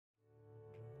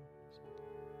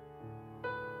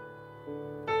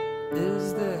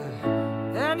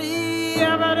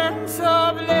evidence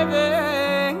of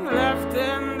living left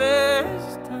in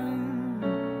this town?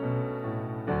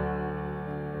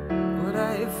 Would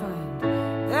I find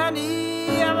any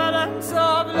evidence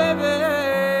of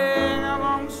living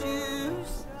amongst you?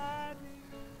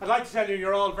 I'd like to tell you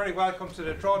you're all very welcome to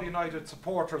the Drogheda United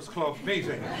Supporters Club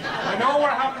meeting. I know we're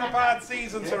having a bad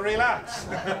season, so relax.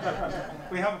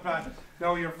 We have a plan.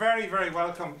 No, you're very, very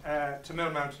welcome to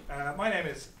Millmount. My name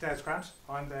is Des Grant.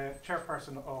 I'm the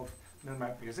chairperson of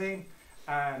Millmount Museum,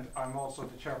 and I'm also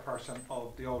the chairperson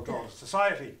of the Old Drogheda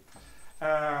Society.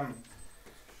 The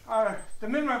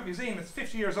Millmount Museum is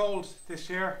 50 years old this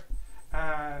year,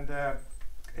 and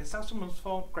is that someone's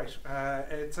phone? Great.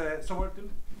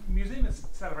 The museum is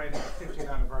celebrating its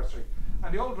 50th anniversary,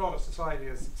 and the Old Drogheda Society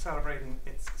is celebrating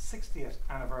its 60th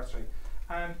anniversary.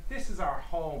 And this is our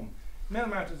home.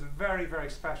 Millmount is a very, very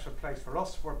special place for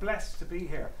us. We're blessed to be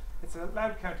here. It's a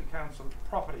Louth County Council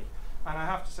property, and I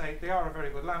have to say they are a very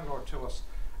good landlord to us,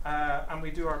 and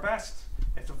we do our best.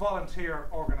 It's a volunteer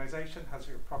organisation, as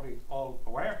you're probably all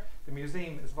aware. The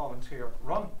museum is volunteer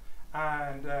run,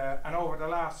 and over the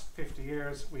last 50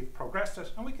 years we've progressed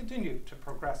it, and we continue to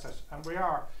progress it, and we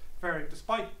are very,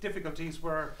 despite difficulties,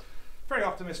 we're very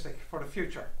optimistic for the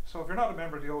future. So if you're not a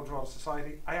member of the Old Drogheda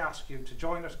Society, I ask you to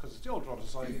join us, because it's the Old Drogheda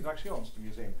Society that actually owns the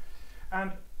museum.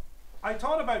 And I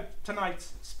thought about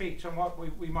tonight's speech and what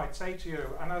we might say to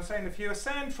you, and I was saying if you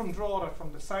ascend from Drogheda,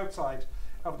 from the south side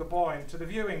of the Boyne to the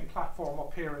viewing platform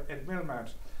up here in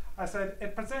Millmount, I said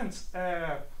it presents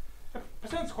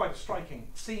quite a striking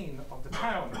scene of the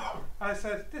town. I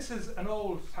said this is an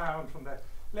old town from the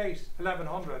late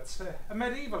 1100s, a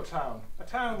medieval town, a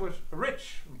town with a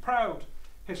rich and proud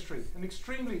history, an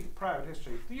extremely proud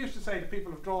history. They used to say the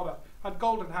people of Drogheda had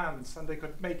golden hands and they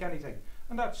could make anything,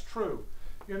 and that's true.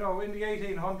 You know, in the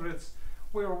 1800s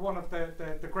we were one of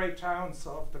the great towns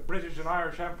of the British and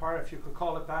Irish Empire, if you could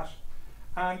call it that,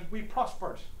 and we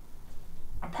prospered.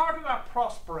 And part of that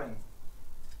prospering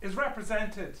is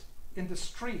represented in the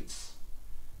streets,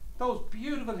 those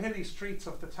beautiful hilly streets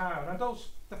of the town, and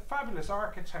the fabulous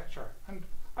architecture. And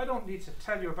I don't need to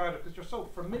tell you about it because you're so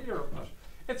familiar with it.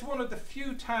 It's one of the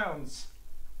few towns,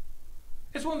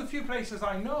 it's one of the few places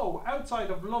I know outside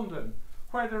of London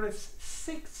where there is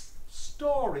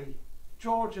 6-storey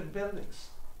Georgian buildings.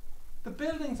 The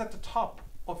buildings at the top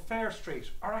of Fair Street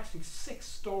are actually 6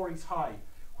 stories high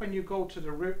when you go to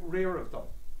the rear of them.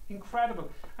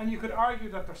 Incredible. And you could argue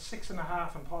that they're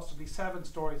 6.5 and possibly 7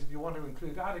 stories if you want to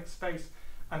include attic space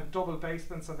and double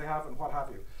basements and they have and what have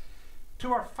you.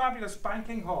 To our fabulous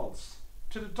banking halls,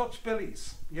 to the Dutch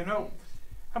Billies, you know.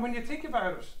 And when you think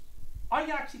about it, I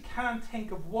actually can't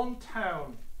think of one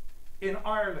town in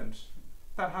Ireland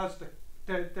that has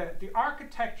the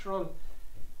architectural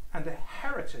and the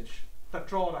heritage that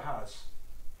Drogheda has.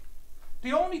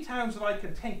 The only towns that I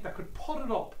can think that could put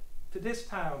it up to this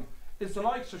town is the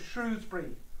likes of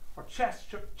Shrewsbury or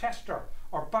Chester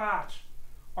or Bath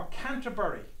or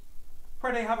Canterbury,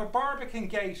 where they have a Barbican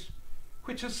gate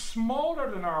which is smaller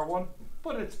than our one,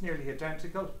 but it's nearly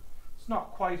identical. It's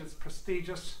not quite as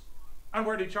prestigious, and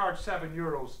where they charge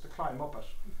 €7 to climb up it.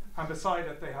 And beside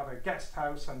it they have a guest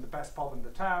house and the best pub in the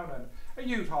town and a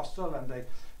youth hostel and a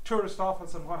tourist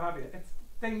office and what have you.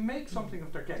 They make something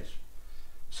of their gate.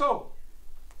 So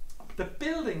the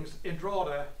buildings in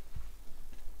Drogheda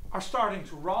are starting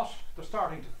to rot, they're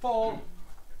starting to fall,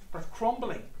 they're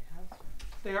crumbling.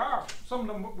 They are. Some of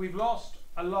them, we've lost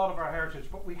a lot of our heritage,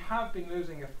 but we have been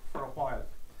losing it for a while.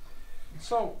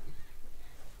 So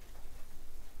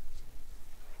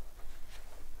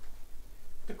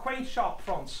the quaint shop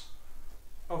fronts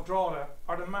of Drogheda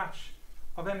are the match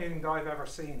of anything that I've ever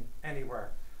seen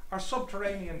anywhere. Our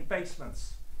subterranean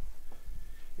basements,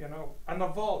 you know, and the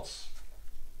vaults,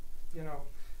 you know.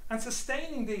 And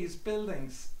sustaining these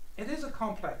buildings, it is a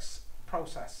complex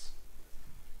process.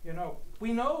 You know,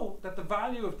 we know that the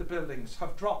value of the buildings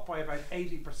have dropped by about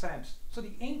 80%, so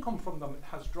the income from them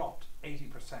has dropped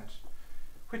 80%,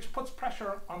 which puts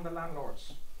pressure on the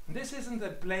landlords. And this isn't a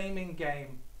blaming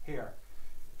game here.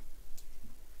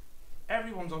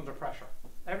 Everyone's under pressure.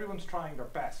 Everyone's trying their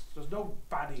best. There's no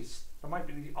baddies. There might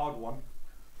be the odd one,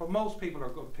 but most people are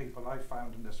good people, I've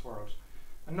found, in this world.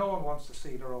 And no one wants to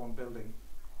see their own building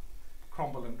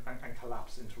crumble and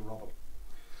collapse into rubble.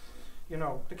 You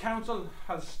know, the council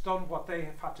has done what they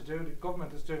have had to do, the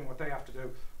government is doing what they have to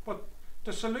do, but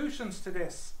the solutions to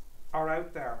this are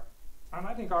out there, and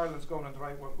I think Ireland's going in the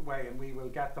right way, and we will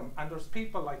get them. And there's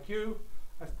people like you,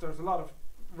 there's a lot of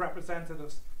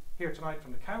representatives here tonight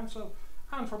from the council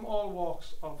and from all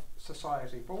walks of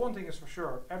society. But one thing is for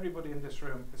sure, everybody in this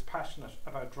room is passionate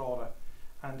about Drogheda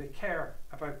and they care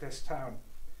about this town.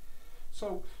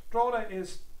 So Drogheda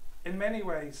is in many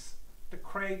ways the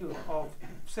cradle of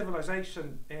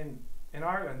civilization in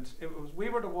Ireland. We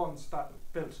were the ones that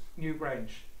built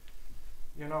Newgrange.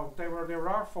 You know, they were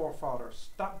our forefathers.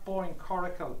 That Boyne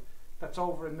coracle that's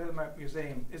over in Millmount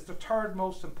Museum is the third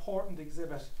most important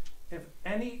exhibit, if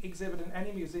any exhibit in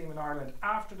any museum in Ireland,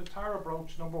 after the Tara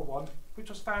brooch #1, which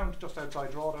was found just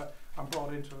outside Drogheda and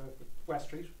brought into West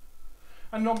Street.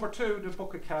 And #2, the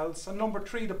Book of Kells. And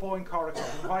 #3, the Boyne coracle.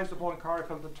 And why is the Boyne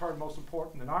coracle the third most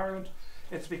important in Ireland?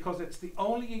 It's because it's the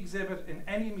only exhibit in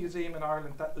any museum in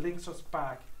Ireland that links us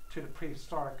back to the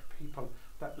prehistoric people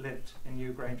that lived in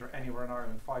Newgrange or anywhere in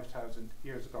Ireland 5,000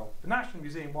 years ago. The National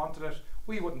Museum wanted it,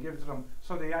 we wouldn't give it to them,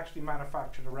 so they actually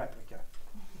manufactured a replica.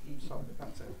 So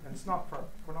that's it. And it's not for,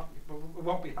 we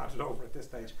won't be handed over at this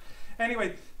stage.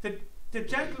 Anyway, the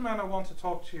gentleman I want to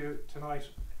talk to you tonight,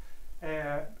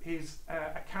 he's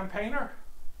a campaigner.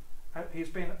 He's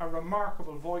been a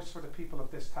remarkable voice for the people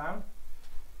of this town.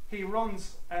 He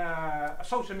runs a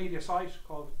social media site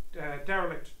called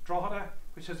Derelict Drogheda,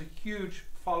 which has a huge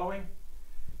following.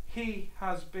 He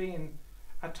has been,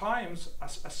 at times, a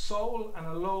sole and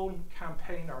alone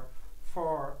campaigner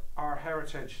for our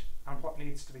heritage and what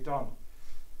needs to be done.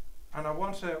 And I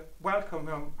want to welcome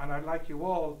him, and I'd like you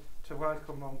all to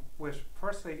welcome him with,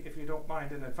 firstly, if you don't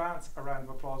mind in advance, a round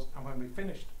of applause, and when we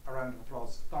finished, a round of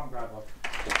applause. Don Gradwell.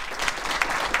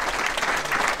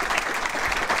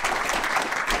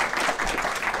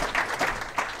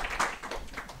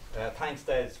 Thanks,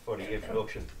 Des, for the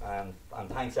introduction, and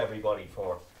thanks everybody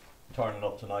for turning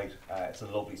up tonight. It's a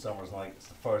lovely summer's night. It's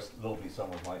the first lovely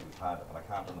summer's night we've had, and I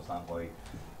can't understand why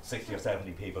 60 or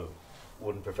 70 people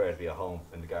wouldn't prefer to be at home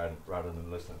in the garden rather than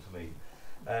listening to me.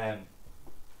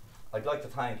 I'd like to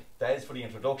thank Des for the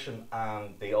introduction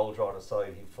and the Old Drogheda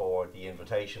Society for the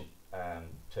invitation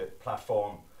to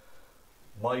platform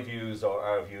my views, or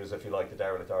our views, if you like, the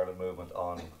Derelict Ireland movement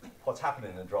on what's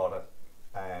happening in Drogheda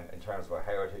in terms of our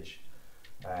heritage,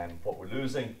 what we're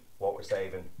losing, what we're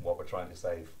saving, what we're trying to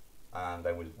save, and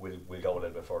then we'll go a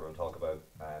little bit further and talk about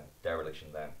dereliction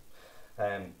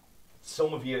then.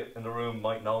 Some of you in the room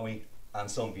might know me, and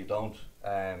some of you don't.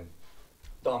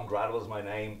 Don Gradwell is my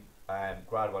name.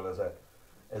 Gradwell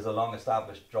is a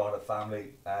long-established Drogheda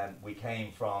family. We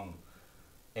came from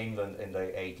England in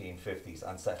the 1850s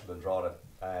and settled in Drogheda.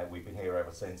 We've been here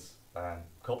ever since. A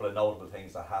couple of notable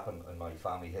things that happened in my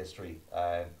family history.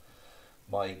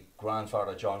 My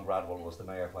grandfather John Gradwell was the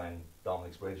mayor when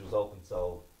Dominic's Bridge was opened,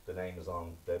 so the name is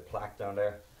on the plaque down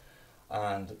there.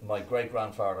 And my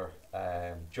great-grandfather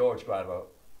George Gradwell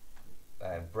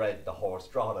bred the horse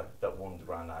Drogheda that won the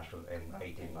Grand National in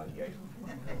 1898.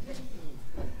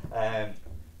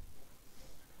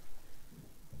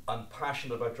 I'm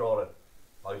passionate about Drogheda.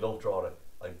 I love Drogheda.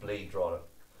 I bleed Drogheda.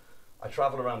 I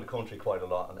travel around the country quite a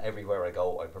lot, and everywhere I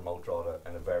go I promote Drogheda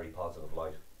in a very positive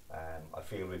light. I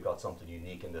feel we've got something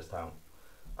unique in this town,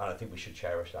 and I think we should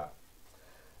cherish that.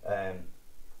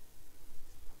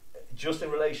 Just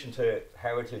in relation to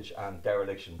heritage and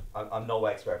dereliction, I'm no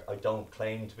expert. I don't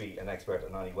claim to be an expert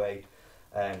in any way.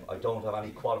 I don't have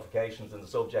any qualifications in the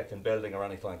subject in building or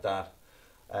anything like that.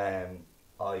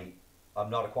 I'm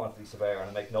not a quantity surveyor, and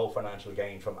I make no financial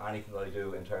gain from anything that I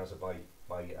do in terms of my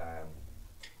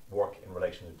work in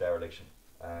relation to dereliction.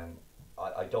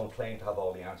 I don't claim to have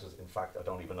all the answers. In fact, I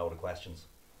don't even know the questions.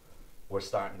 We're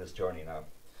starting this journey now.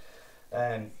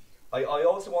 I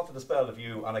also want to dispel the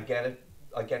view, and I get it,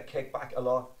 I get kickback a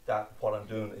lot that what I'm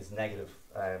doing is negative,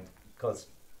 because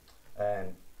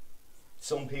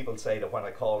some people say that when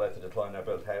I call out the decline of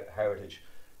our built heritage,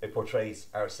 it portrays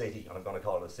our city, and I'm going to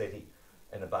call it a city,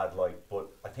 in a bad light. But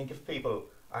I think if people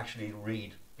actually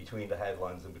read between the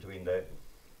headlines and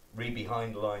read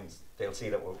behind the lines, they'll see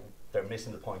that they're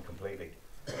missing the point completely.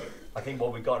 I think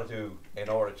what we've got to do in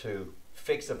order to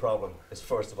fix the problem is,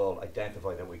 first of all,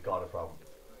 identify that we've got a problem.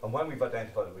 And when we've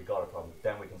identified that we've got a problem,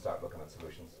 then we can start looking at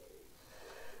solutions.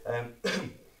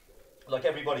 Like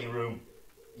everybody in the room,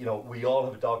 you know, we all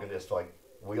have a dog in this fight.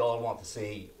 We all want to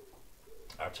see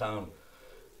our town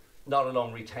not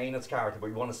alone retain its character, but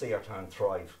we want to see our town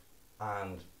thrive.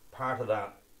 And part of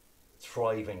that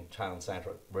thriving town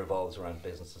centre revolves around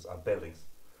businesses and buildings.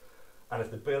 And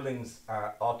if the buildings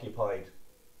are occupied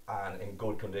and in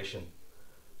good condition,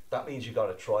 that means you've got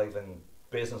a thriving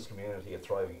business community, a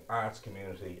thriving arts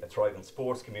community, a thriving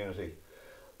sports community.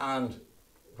 And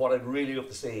what I'd really love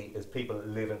to see is people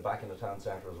living back in the town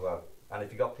centre as well. And if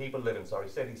you've got people living,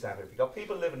 city centre, if you've got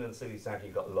people living in the city centre,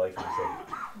 you've got life in the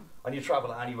city. And you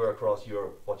travel anywhere across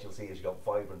Europe, what you'll see is you've got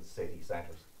vibrant city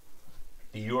centres.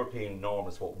 The European norm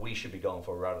is what we should be going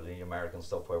for, rather than the American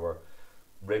stuff where we're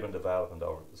ribbon development,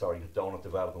 or sorry, donut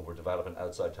development, we're developing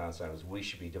outside town centres. We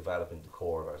should be developing the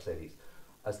core of our cities.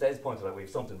 As Des pointed out, we have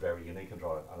something very unique in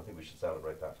Drogheda, and I think we should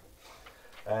celebrate that.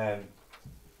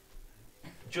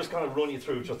 Just kind of run you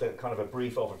through just a kind of a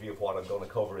brief overview of what I'm going to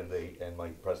cover in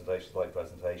my slide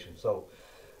presentation. So,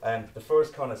 the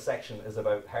first kind of section is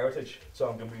about heritage. So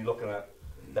I'm going to be looking at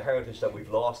the heritage that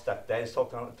we've lost, that Des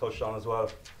touched on as well.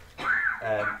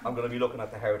 I'm going to be looking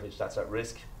at the heritage that's at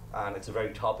risk, and it's a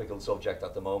very topical subject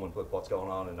at the moment with what's going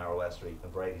on in Narrow West Street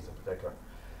and Brady's in particular.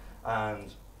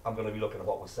 And I'm going to be looking at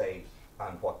what was saved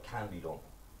and what can be done.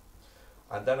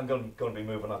 And then I'm going to be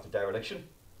moving on to dereliction.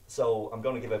 So I'm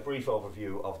going to give a brief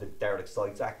overview of the Derelict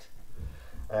Sites Act.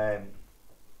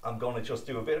 I'm going to just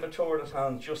do a bit of a tour of the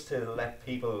town just to let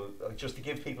people, just to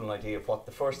give people an idea of what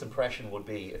the first impression would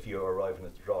be if you're arriving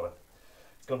at Drogheda.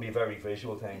 It's going to be a very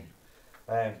visual thing.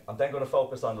 I'm then going to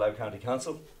focus on Louth County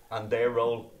Council and their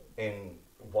role in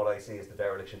what I see as the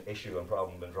dereliction issue and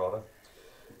problem in Drogheda.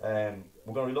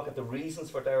 We're going to look at the reasons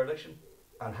for dereliction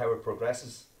and how it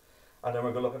progresses, and then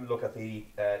we're going to look at the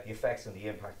effects and the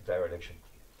impact of dereliction.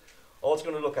 Also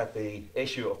going to look at the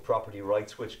issue of property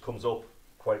rights, which comes up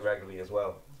quite regularly as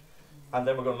well. And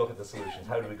then we're going to look at the solutions.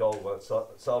 How do we go about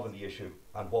solving the issue,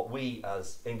 and what we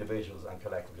as individuals and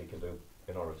collectively can do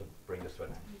in order to bring this to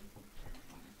an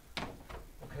end.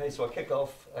 Okay, so I'll kick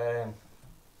off.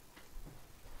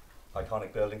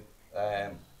 Iconic building.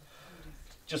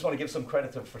 Just want to give some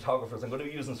credit to photographers. I'm going to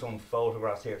be using some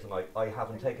photographs here tonight. I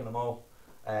haven't taken them all.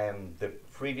 The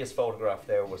previous photograph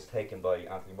there was taken by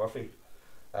Anthony Murphy.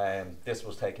 This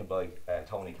was taken by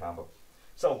Tony Campbell.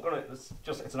 So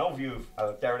it's an overview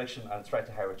of dereliction and threat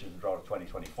to heritage in Drogheda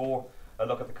 2024. A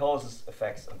look at the causes,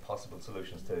 effects and possible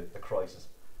solutions to the crisis.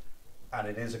 And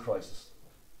it is a crisis.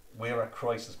 We're at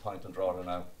crisis point in Drogheda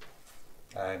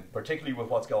now. Particularly with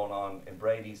what's going on in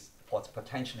Brady's, what's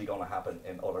potentially going to happen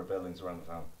in other buildings around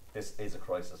the town. This is a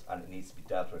crisis and it needs to be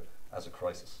dealt with as a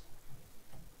crisis.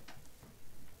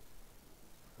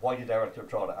 Why the Derelict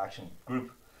Drogheda Action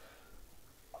Group?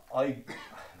 I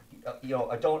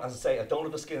don't have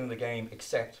a skin in the game,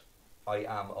 except I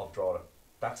am of Drogheda.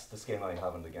 That's the skin I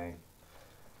have in the game.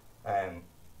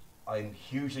 I'm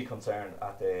hugely concerned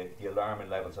at the alarming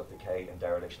levels of decay and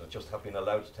dereliction that just have been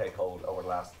allowed to take hold over the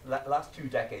last 2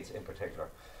 decades in particular.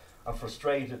 I'm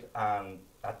frustrated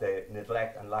at the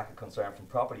neglect and lack of concern from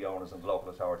property owners and the local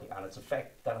authority and its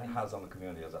effect that it has on the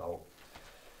community as a whole.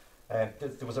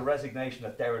 There was a resignation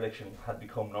that dereliction had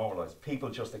become normalised. People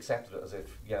just accepted it as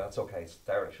if, yeah, it's okay, it's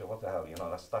dereliction, what the hell,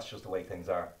 that's just the way things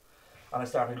are. And I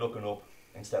started looking up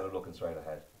instead of looking straight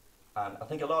ahead. And I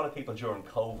think a lot of people during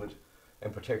COVID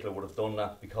in particular would have done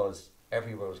that because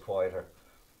everywhere was quieter.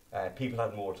 People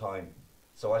had more time.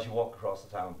 So as you walk across the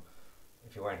town,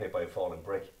 if you weren't hit by a falling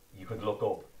brick, you could look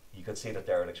up, you could see that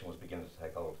dereliction was beginning to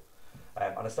take hold.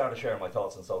 And I started sharing my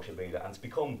thoughts on social media, and it's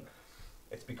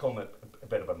become a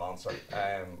bit of a monster.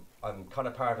 I'm kind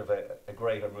of part of a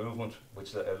greater movement, which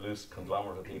is a loose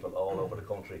conglomerate of people all over the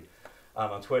country.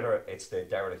 And on Twitter, it's the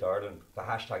Derelict Ireland, the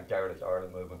hashtag Derelict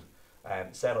Ireland movement,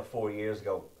 set up 4 years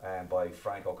ago by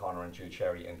Frank O'Connor and Jude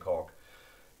Cherry in Cork.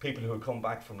 People who had come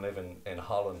back from living in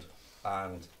Holland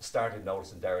and started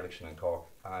noticing dereliction in Cork.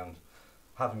 And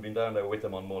having been down there with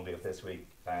them on Monday of this week,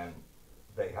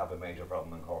 they have a major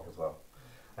problem in Cork as well.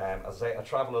 As I say, I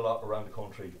travel a lot around the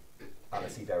country and I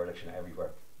see dereliction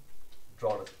everywhere.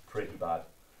 Drogheda's pretty bad.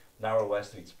 Narrow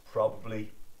West Street's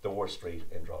probably the worst street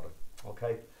in Drogheda.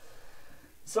 Okay?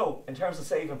 So, in terms of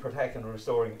saving, protecting and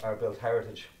restoring our built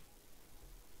heritage,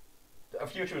 our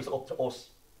future is up to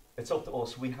us. It's up to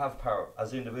us. We have power.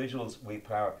 As individuals, we have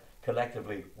power.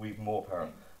 Collectively, we've more power.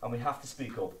 And we have to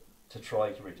speak up to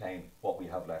try to retain what we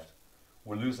have left.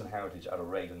 We're losing heritage at a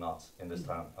rate of knots in this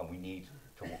town, and we need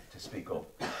to speak up.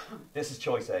 This is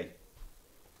choice A.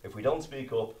 If we don't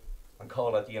speak up and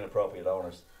call out the inappropriate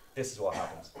owners, this is what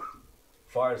happens.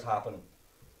 Fires happen,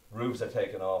 roofs are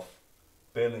taken off,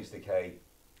 buildings decay,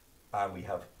 and we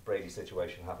have Brady's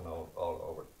situation happen all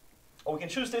over. Or we can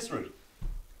choose this route.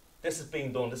 This is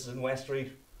being done, this is in West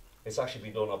Street. It's actually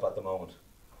being done up at the moment.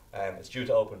 It's due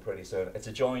to open pretty soon. It's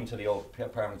a join to the old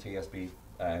permanent TSB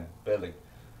building.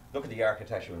 Look at the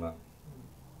architecture in that.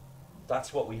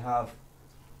 That's what we have.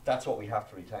 That's what we have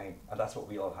to retain, and that's what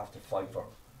we all have to fight for.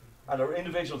 And there are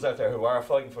individuals out there who are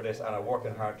fighting for this and are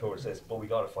working hard towards this, but we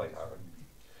got to fight harder.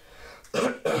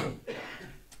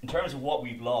 In terms of what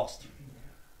we've lost,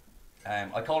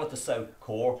 I call it the South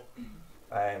Core.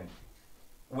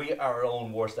 We are our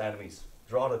own worst enemies.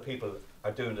 Drogheda people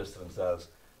are doing this to themselves.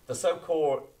 The South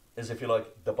Core is, if you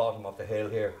like, the bottom of the hill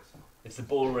here. It's the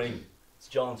Bull Ring, it's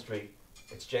John Street,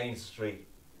 it's James Street,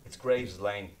 it's Graves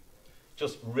Lane,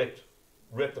 just ripped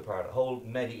ripped apart, a whole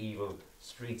medieval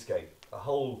streetscape, a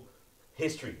whole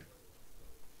history.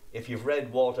 If you've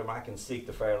read Walter Macken's Seek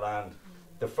the Fair Land,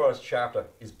 the first chapter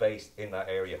is based in that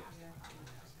area.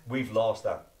 We've lost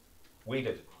that. We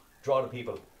did. Drogheda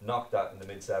people knocked that in the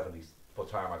mid-70s, put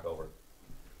tarmac over it,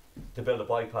 to build a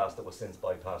bypass that was since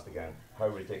bypassed again. How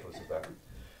ridiculous is that?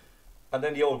 And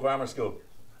then the old grammar school.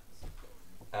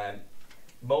 And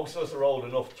most of us are old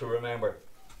enough to remember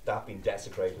that being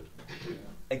desecrated.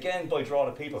 Again, by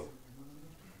Drogheda people.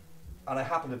 And I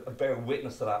happen to bear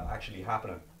witness to that actually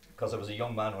happening, because I was a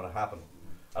young man when it happened.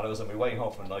 And I was on my way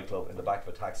home from a nightclub in the back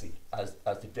of a taxi as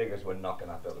the diggers were knocking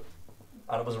that building.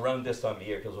 And it was around this time of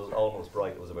year, because it was almost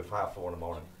bright. It was about 4:30 in the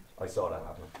morning. I saw that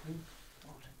happening.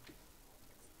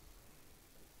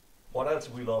 What else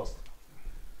have we lost?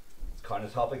 It's kind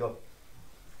of topical.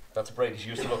 That's what Brady's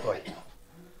used to look like.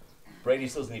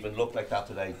 Brady's doesn't even look like that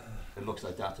today. It looks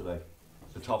like that today.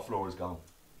 The top floor is gone.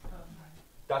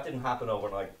 That didn't happen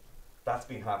overnight. That's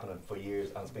been happening for years,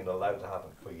 and it's been allowed to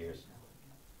happen for years.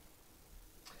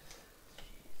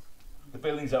 The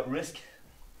building's at risk.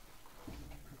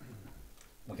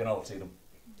 We can all see them.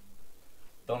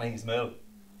 Donaghy's Mill,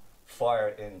 fire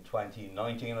in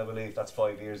 2019, I believe. That's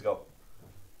 5 years ago.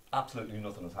 Absolutely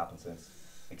nothing has happened since,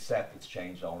 except it's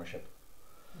changed ownership.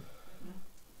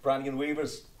 Brannigan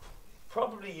Weavers,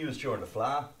 probably used during the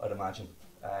Fla, I'd imagine.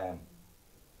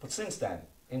 But since then,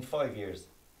 in 5 years,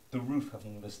 the roof has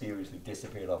mysteriously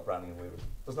disappeared off Brannigan Weavers.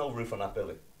 There's no roof on that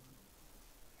building.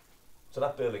 So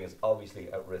that building is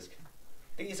obviously at risk.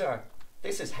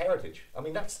 This is heritage. I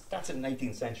mean, that's an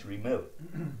 18th century mill.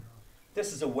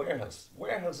 This is a warehouse.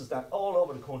 Warehouses that all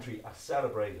over the country are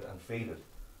celebrated and feted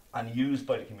and used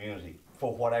by the community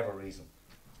for whatever reason.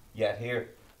 Yet here,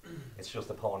 it's just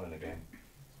a pawn in the game.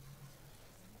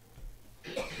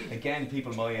 Again,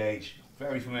 people my age,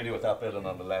 very familiar with that building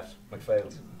on the left,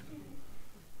 McPhail's.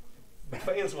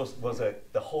 McPhail's was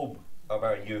the hub of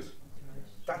our youth.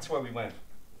 That's where we went.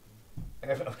 I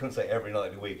was going to say every night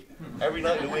of the week. Every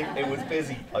night of the week it was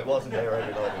busy. I wasn't there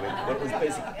every night of the week, but it was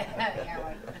busy.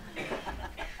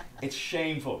 It's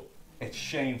shameful. It's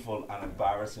shameful and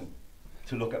embarrassing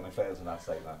to look at McPhail's in that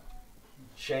state now.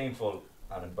 Shameful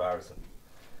and embarrassing.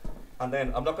 And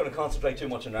then I'm not going to concentrate too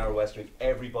much on Narrow West Street.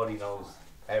 Everybody knows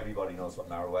what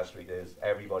Narrow West Street is.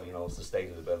 Everybody knows the state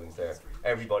of the buildings there.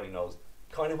 Everybody knows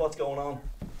kind of what's going on.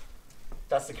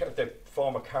 That's the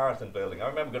former Carlton building. I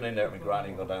remember going in there with my granny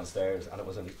and going downstairs, and it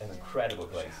was an incredible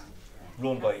place,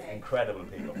 run by incredible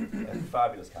people, a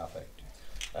fabulous cafe.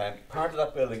 Part of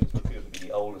that building is reputed to be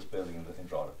the oldest building in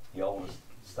Drogheda, the oldest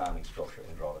standing structure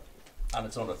in Drogheda. And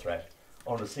it's under threat,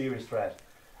 under serious threat.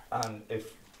 And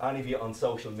if any of you on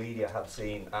social media have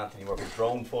seen Anthony Murphy's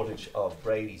drone footage of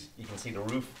Brady's, you can see the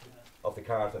roof of the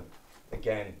Carlton.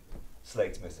 Again,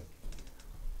 slates missing.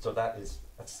 So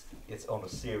it's under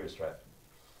serious threat.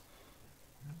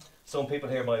 Some people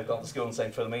here might have gone to school in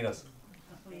St. Philomena's.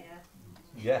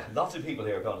 Yeah, lots of people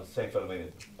here have gone to St.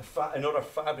 Philomena's. Another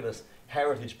fabulous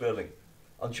heritage building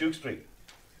on Duke Street.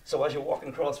 So as you're walking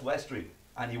across West Street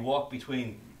and you walk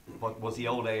between what was the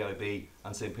old AIB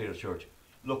and St. Peter's Church,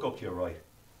 look up to your right.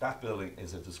 That building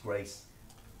is a disgrace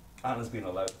and has been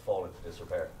allowed to fall into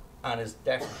disrepair and is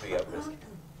definitely at risk.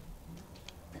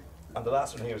 And the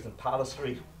last one here is in Palace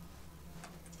Street.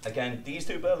 Again, these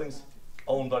two buildings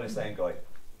owned by the same guy.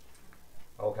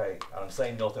 Okay, and I'm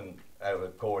saying nothing out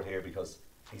of court here because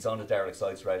he's on the derelict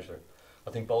sites register. I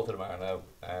think both of them are now,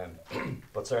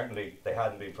 but certainly they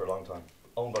hadn't been for a long time.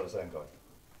 Owned by the same guy.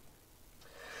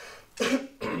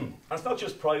 And it's not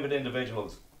just private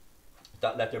individuals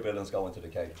that let their buildings go into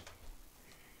decay.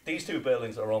 These two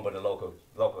buildings are owned by the local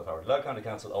authority. Louth County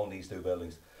Council own these two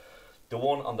buildings. The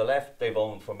one on the left they've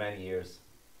owned for many years.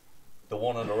 The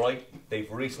one on the right,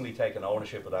 they've recently taken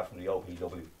ownership of that from the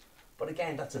OPW. But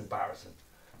again, that's embarrassing.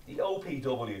 The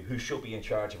OPW, who should be in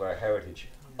charge of our heritage,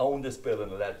 owned this building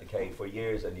and let it decay for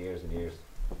years and years and years.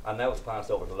 And now it's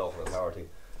passed over to the local authority.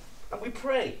 And we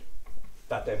pray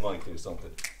that they might do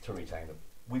something to retain them.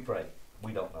 We pray.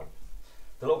 We don't know.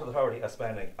 The local authority are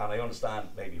spending, and I understand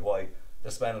maybe why,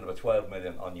 they're spending about 12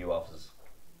 million on new offices.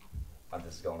 And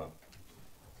this is going on.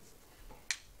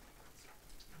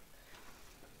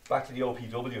 Back to the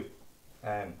OPW.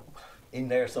 In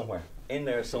there somewhere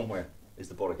is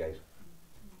the Butter Gate.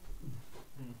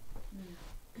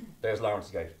 There's Lawrence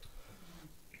Gate.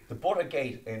 The Butter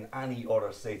Gate in any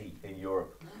other city in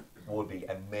Europe would be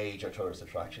a major tourist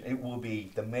attraction. It would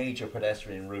be the major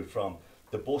pedestrian route from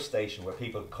the bus station where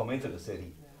people come into the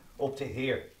city up to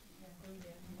here,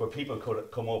 where people could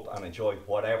come up and enjoy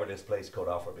whatever this place could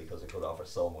offer, because it could offer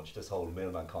so much. This whole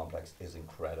Millmount complex is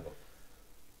incredible.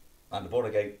 And the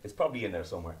Butter Gate is probably in there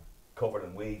somewhere. covered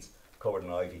in weeds, covered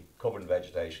in ivy, covered in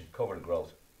vegetation, covered in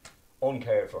growth,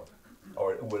 uncared for,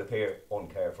 or it would appear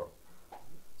uncared for.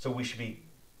 So we should be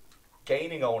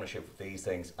gaining ownership of these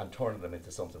things and turning them into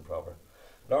something proper.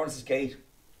 Lawrence's Gate,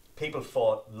 people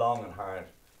fought long and hard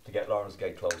to get Lawrence's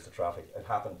Gate closed to traffic. It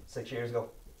happened 6 years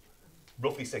ago,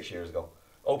 roughly 6 years ago.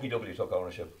 OPW took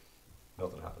ownership,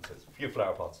 nothing happened since. A few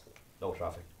flower pots, no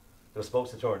traffic. They were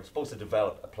supposed to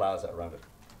develop a plaza around it.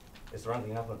 Is there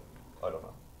anything happening? I don't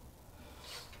know.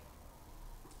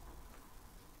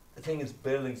 The thing is,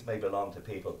 buildings may belong to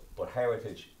people, but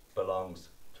heritage belongs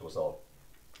to us all.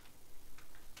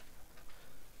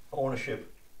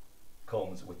 Ownership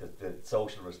comes with the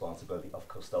social responsibility of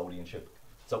custodianship.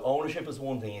 So ownership is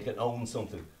one thing, you can own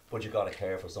something, but you've got to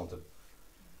care for something.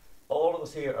 All of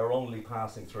us here are only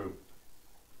passing through.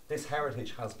 This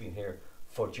heritage has been here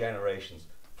for generations,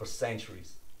 for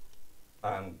centuries.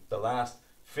 And the last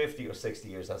 50 or 60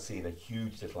 years has seen a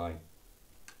huge decline.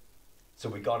 So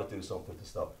we've got to do something to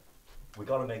stop it. We've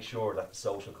got to make sure that the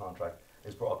social contract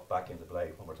is brought back into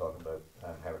play when we're talking about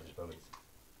heritage buildings.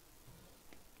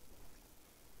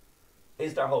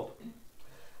 Is there hope?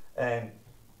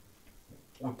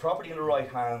 With property in the right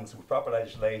hands, with proper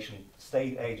legislation,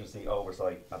 state agency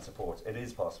oversight and support, it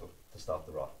is possible to stop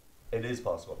the rot. It is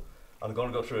possible. I'm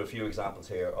going to go through a few examples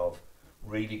here of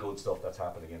really good stuff that's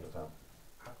happening in the town.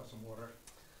 I've got some water.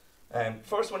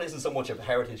 First one isn't so much a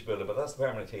heritage building, but that's the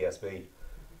permanent TSB.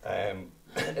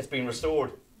 It's been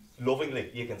restored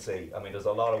lovingly, you can see. I mean, there's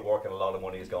a lot of work and a lot of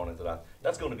money is going into that.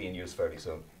 That's going to be in use fairly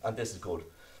soon, and this is good.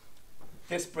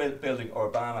 This building,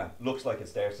 Urbana, looks like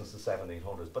it's there since the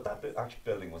 1700s, but that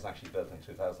building was actually built in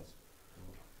 2000s.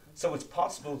 So it's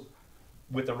possible,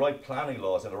 with the right planning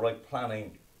laws and the right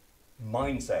planning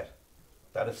mindset,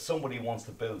 that if somebody wants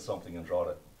to build something in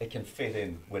Drogheda, it can fit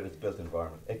in with its built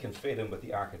environment. It can fit in with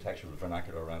the architectural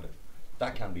vernacular around it.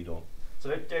 That can be done. So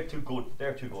they're two good.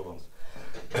 They're two good ones.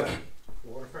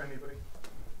 Water for anybody?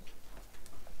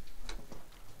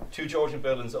 Two Georgian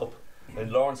buildings up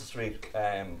in Lawrence Street,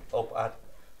 up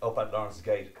at Lawrence's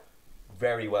Gate,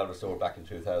 very well restored back in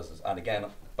 2000s. And again,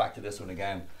 back to this one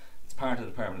again. It's part of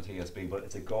the permanent TSB, but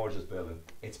it's a gorgeous building.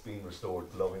 It's been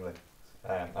restored lovingly,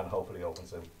 and hopefully open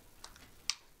soon.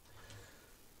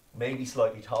 Maybe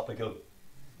slightly topical,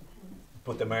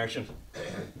 but the Merchant,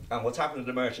 and what's happening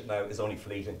to the Merchant now is only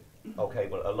fleeting. Okay,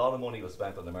 but a lot of money was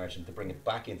spent on the Merchant to bring it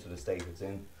back into the state it's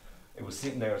in. It was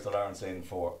sitting there as the Lawrence Inn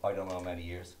for I don't know how many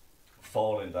years,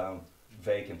 falling down,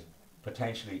 vacant,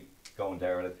 potentially going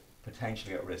derelict,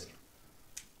 potentially at risk.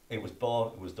 It was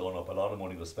bought, it was done up, a lot of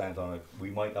money was spent on it.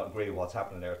 We might not agree with what's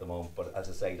happening there at the moment, but as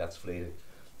I say, that's fleeting.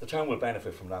 The town will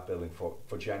benefit from that building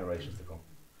for generations to come.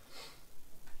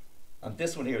 And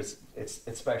this one here is it's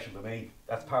special to me.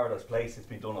 That's Paradise Place. It's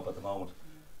been done up at the moment.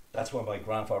 That's where my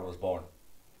grandfather was born.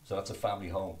 So that's a family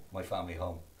home, my family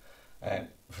home.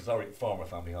 Sorry, former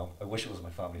family home. I wish it was my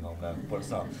family home now, but it's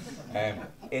not.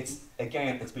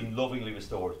 It's been lovingly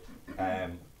restored.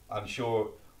 I'm sure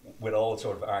with all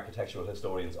sort of architectural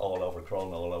historians all over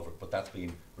Crone, all over, but that's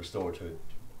been restored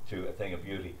to a thing of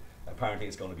beauty. Apparently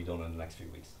it's going to be done in the next few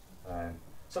weeks.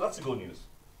 So that's the good news.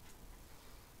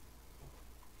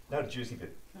 Now the juicy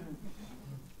bit.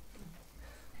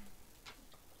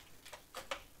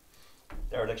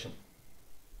 Dereliction.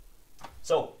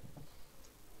 So,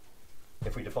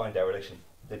 if we define dereliction,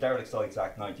 the Derelict Sites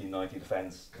Act 1990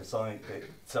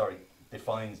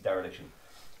 defines dereliction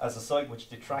as a site which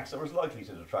detracts or is likely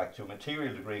to detract to a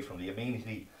material degree from the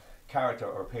amenity, character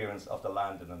or appearance of the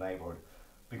land in the neighbourhood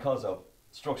because of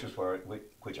structures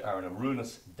which are in a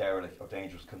ruinous, derelict or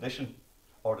dangerous condition,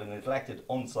 or the neglected,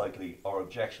 unsightly or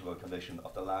objectionable condition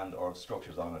of the land or of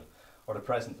structures on it, or the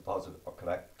present deposit or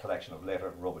collection of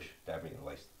litter, rubbish, debris and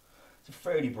waste. It's a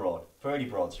fairly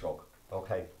broad stroke,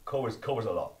 okay? Covers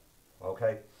a lot,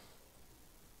 okay?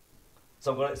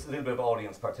 So it's a little bit of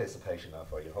audience participation now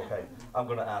for you, okay? I'm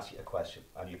going to ask you a question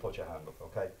and you put your hand up,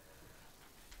 okay?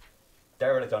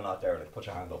 Derelict or not derelict, put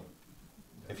your hand up.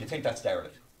 If you think that's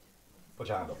derelict, put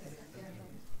your hand up.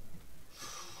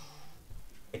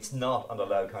 It's not on the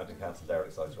Louth County Council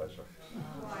Derelict Sites Register.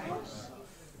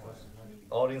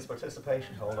 Audience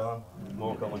participation, hold on,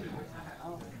 more coming.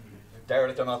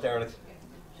 Derelict or not derelict?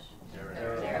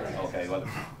 Derelict. Okay, well,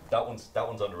 that one's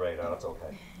on the radar, that's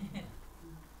okay.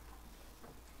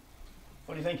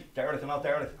 What do you think? Derelict or not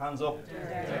derelict? Hands up.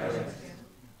 Derelict.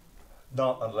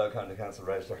 Not on the Louth County Council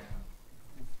Register.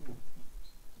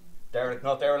 Derelict,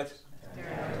 not derelict?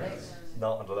 Derelict.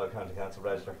 Not on the Louth County Council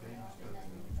Register.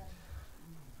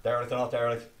 Derelict or not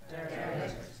derelict?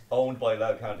 Derelict. Owned by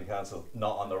Louth County Council,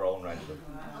 not on their own register.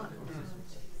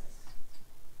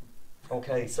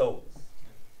 Okay, so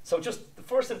So just the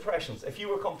first impressions, if you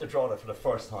were come to Drogheda for the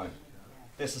first time,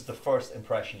 this is the first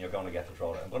impression you're going to get to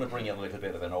Drogheda. I'm going to bring you a little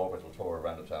bit of an orbital tour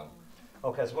around the town.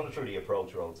 Okay, so we're going through the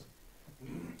approach roads.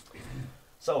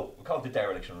 So we call it the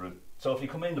Dereliction route. So if you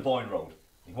come in the Boyne Road,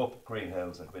 you go up Green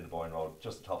Hills and come in the Boyne Road,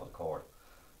 just the top of the court.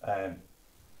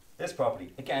 This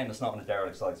property, again, it's not in the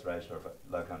derelict sites register of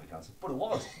Louth County Council, but it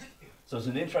was. So there's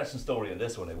an interesting story in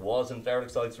this one. It was in the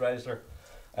derelict sites register.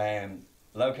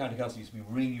 Louth County Council used to be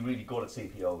really, really good at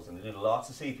CPOs, and they did lots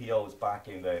of CPOs back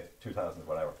in the 2000s,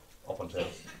 whatever, up until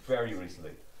very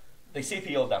recently. They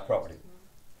CPO'd that property.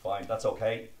 Fine, that's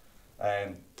okay.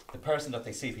 The person that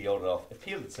they CPO'd it off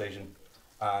appealed the decision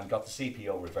and got the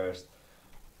CPO reversed,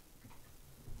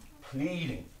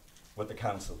 pleading with the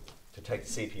council to take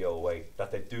the CPO away,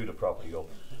 that they do the property up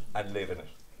and live in it.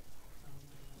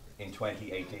 In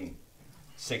 2018,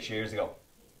 6 years ago,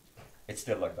 it's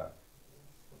still like that.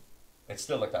 It's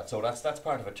still like that. So that's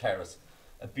part of a terrace,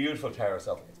 a beautiful terrace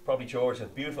of, it's probably Georgian,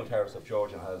 beautiful terrace of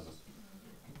Georgian houses,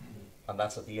 and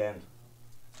that's at the end.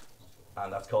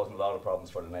 And that's causing a lot of problems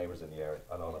for the neighbours in the area.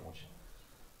 I know that much.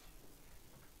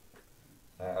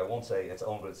 I won't say it's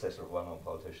owned by the sister of a well-known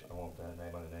politician. I won't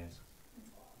name any names.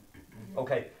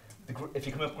 Okay, if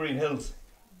you come up Green Hills,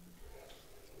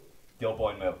 the old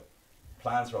Boyne Mill,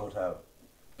 plans for a hotel,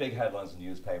 big headlines in the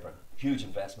newspaper, huge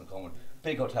investment coming,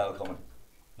 big hotel coming,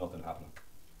 nothing happening.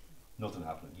 Nothing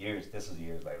happening. Years, this is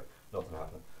years later, nothing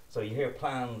happening. So you hear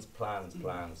plans, plans,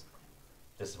 plans.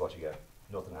 This is what you get.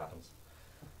 Nothing happens.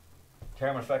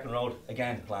 Kermit Feckin Road,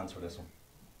 again, plans for this one.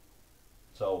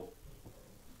 So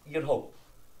you'd hope.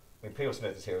 I mean, Peter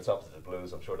Smith is here, it's opposite the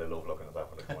Blues. I'm sure they love looking at that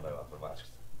when they come out after the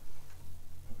matches.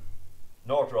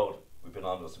 North Road, we've been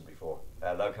on this one before.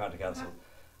 Louth County Council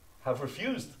have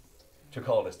refused to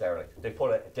call this derelict. They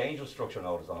put a dangerous structure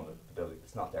notice on the building.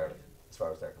 It's not derelict, as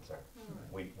far as they're concerned.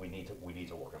 We need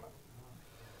to work on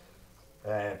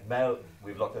that. Mel,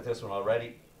 we've looked at this one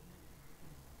already.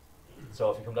 So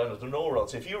if you come down to the No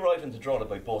Road, so if you arrive into Drogheda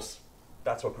by bus,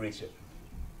 that's what greets you.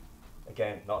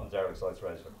 Again, not in the derelict sites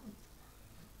register.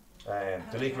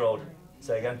 Delete Road,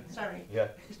 say again? Sorry. Yeah.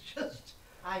 It's just,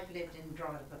 I've lived in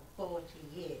Drogheda for 40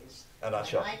 years. And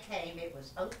that's when I came, it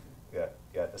was open. Yeah,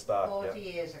 yeah, the start. 40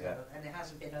 years ago, yeah. and it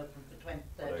hasn't been open for 20,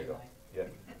 Well, there you 39. go.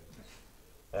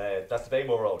 Yeah. That's the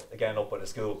Baymore Road, again up by the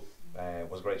school.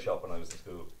 Was a great shop when I was in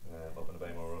school, up on the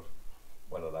Baymore Road.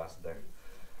 Well, it lasted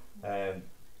there.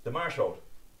 The Marsh Road,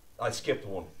 I skipped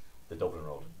one, the Dublin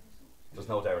Road. There's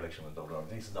no dereliction on Dublin Road.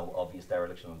 This is no obvious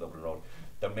dereliction on Dublin Road.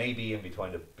 There may be in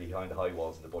between behind the high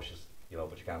walls and the bushes, you know,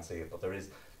 but you can't see it. But there is,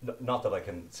 not that I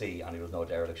can see, and there was no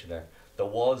dereliction there. There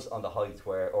was on the height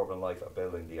where Urban Life are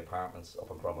building the apartments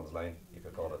up on Cromwell's Lane. You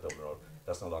could call it Dublin Road.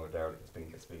 That's no longer derelict.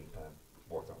 It's been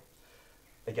worked on.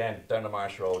 Again, down the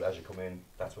Marsh Road, as you come in,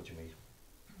 that's what you meet.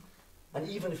 And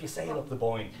even if you sail up the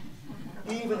Boyne,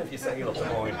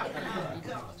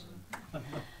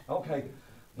 okay.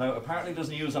 Now, apparently there's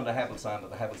news on the Hebble Sand that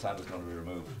the Hebble Sand is going to be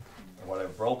removed, or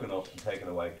whatever, broken up and taken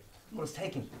away. But it's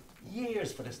taken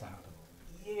years for this to happen.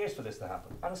 Years for this to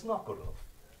happen. And it's not good enough.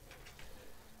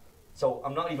 So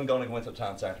I'm not even going to go into the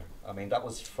town centre. I mean, that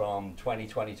was from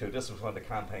 2022. This was when the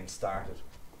campaign started.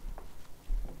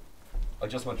 I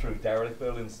just went through derelict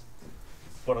buildings,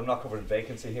 but I'm not covering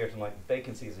vacancy here tonight.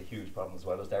 Vacancy is a huge problem as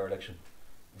well as dereliction.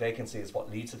 Vacancy is what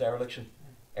leads to dereliction.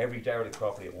 Every derelict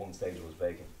property at one stage was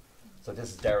vacant. So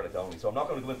this is derelict only. So I'm not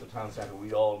going to go into the town centre.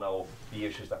 We all know the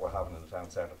issues that we're having in the town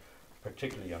centre,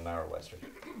 particularly on Narrow West Street.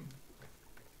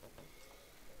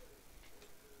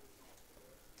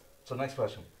 So next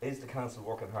question. Is the council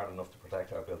working hard enough to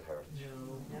protect our built heritage?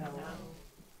 No.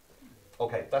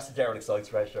 Okay, that's the derelict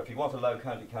sites register. If you want to Louth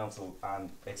County Council,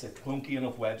 and it's a clunky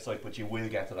enough website, but you will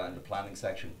get to that in the planning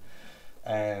section.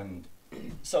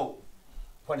 So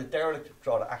when the Derelict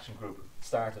Drogheda Action Group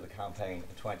started a campaign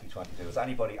in 2022, has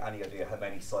anybody any idea how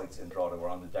many sites in Drogheda were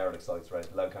on the derelict sites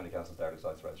register, Louth County Council's derelict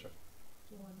sites register?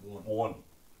 One.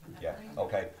 Yeah,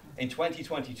 okay. In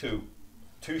 2022,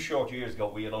 2 short years ago,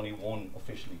 we had only one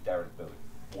officially derelict building.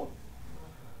 One.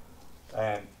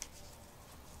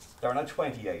 There are now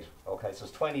 28, okay, so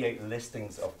there's 28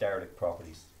 listings of derelict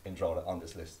properties in Drogheda on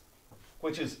this list,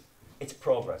 which is, it's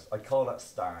progress. I call that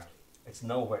start. It's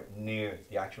nowhere near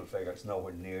the actual figure, it's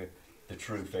nowhere near the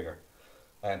true figure.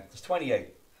 There's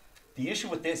 28. The issue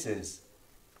with this is,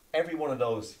 every one of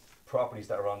those properties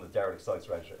that are on the derelict sites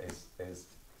register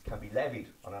can be levied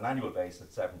on an annual basis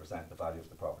at 7% the value of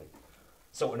the property.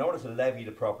 So in order to levy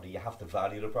the property, you have to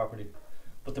value the property.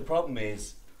 But the problem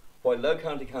is, while Louth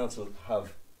County Council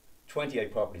have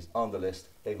 28 properties on the list,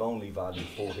 they've only valued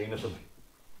 14 of them.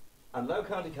 And Louth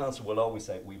County Council will always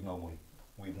say, we've no money,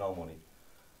 we've no money.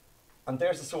 And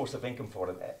there's a source of income for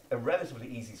them, a relatively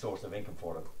easy source of income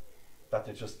for them, that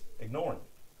they're just ignoring.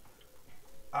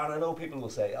 And I know people will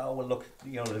say, oh, well look,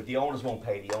 you know, the owners won't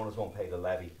pay the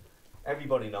levy.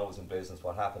 Everybody knows in business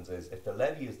what happens is, if the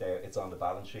levy is there, it's on the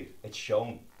balance sheet. It's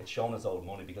shown as owed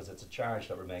money because it's a charge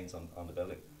that remains on the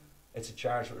building. It's a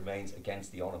charge that remains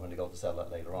against the owner when they go to sell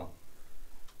that later on.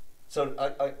 So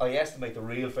I estimate the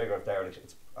real figure of dereliction,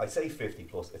 I say 50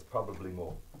 plus, it's probably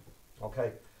more.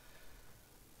 Okay?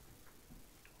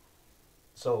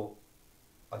 So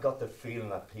I got the feeling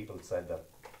that people said that,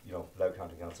 you know, Louth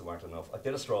County Council weren't enough. I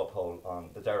did a straw poll on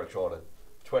the Derek Drogheda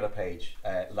Twitter page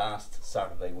last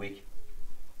Saturday week.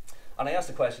 And I asked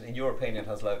the question, in your opinion,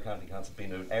 has Louth County Council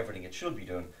been doing everything it should be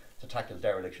doing to tackle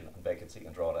dereliction and vacancy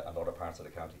in Drogheda and other parts of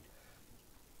the county?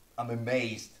 I'm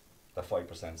amazed that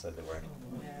 5% said they weren't.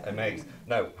 Yeah. Amazed.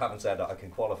 Now, having said that, I can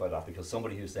qualify that because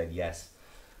somebody who said yes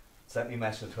sent me a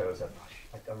message on Twitter and said,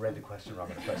 I read the question wrong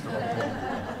and I pressed the wrong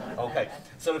button. Okay,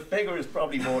 so the figure is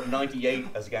probably more 98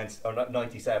 as against, or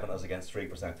 97 as against 3%.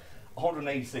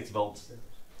 186 votes.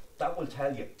 That will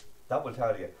tell you. That will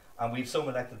tell you. And we've some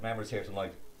elected members here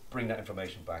tonight. Bring that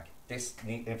information back. This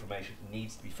information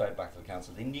needs to be fed back to the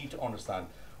council. They need to understand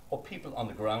what people on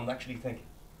the ground actually think.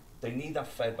 They need that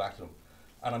fed back to them.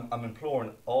 And I'm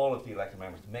imploring all of the elected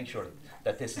members to make sure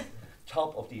that this is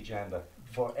top of the agenda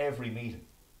for every meeting.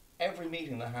 Every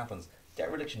meeting that happens,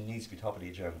 dereliction needs to be top of the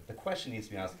agenda. The question needs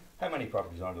to be asked, how many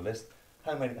properties are on the list?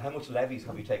 How much levies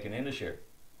have you taken in this year?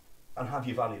 And have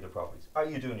you valued the properties? Are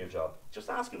you doing your job? Just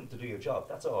asking them to do your job,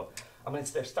 that's all. I mean,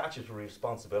 it's their statutory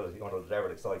responsibility under the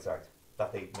Derelict Sites Act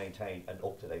that they maintain an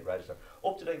up-to-date register.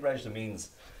 Up-to-date register means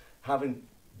having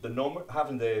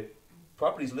the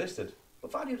properties listed,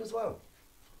 but valued as well.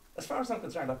 As far as I'm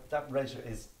concerned, that register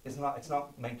is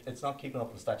not keeping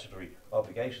up with statutory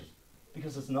obligations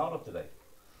because it's not up to date.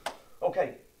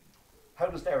 Okay, how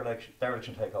does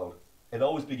dereliction take hold? It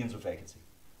always begins with vacancy.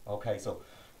 Okay, so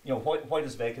you know why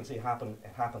does vacancy happen?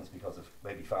 It happens because of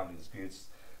maybe family disputes,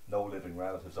 no living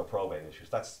relatives, or probate issues.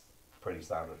 That's pretty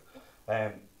standard.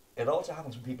 It also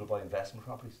happens when people buy investment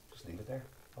properties. Just leave it there.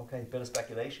 Okay, bit of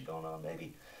speculation going on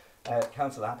maybe.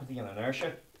 Council apathy and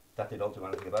inertia that they don't do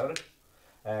anything about it.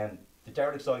 The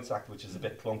Derelict Sites Act, which is a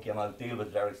bit clunky, and I'll deal with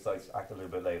the Derelict Sites Act a little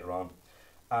bit later on.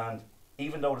 And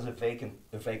even though there's a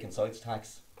vacant sites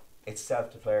tax, it's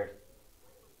self-declared.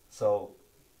 So,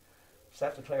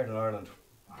 self-declared in Ireland,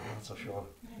 I'm not so sure.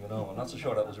 You know, I'm not so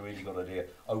sure that was a really good idea.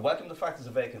 I welcome the fact there's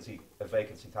a vacancy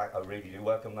tax. I really do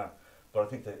welcome that, but I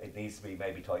think that it needs to be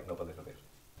maybe tightened up a little bit.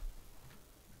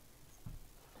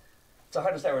 So how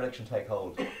does dereliction take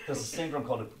hold? There's a syndrome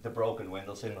called the broken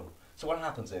window syndrome. So what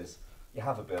happens is, you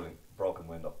have a building, broken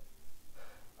window.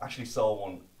 Actually saw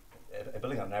one, a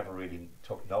building I never really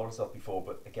took notice of before,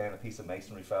 but again, a piece of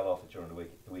masonry fell off it during the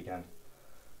weekend.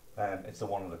 It's the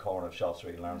one on the corner of Shop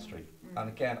Street and Larne Street. And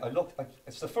again,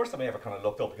 it's the first time I ever kind of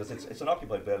looked up because it's an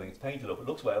occupied building, it's painted up, it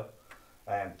looks well.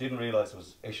 Didn't realise there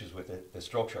was issues with the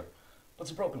structure, but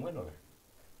it's a broken window there.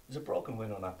 There's a broken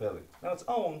window in that building. Now it's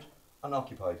owned and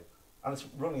occupied, and it's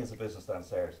running as a business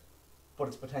downstairs, but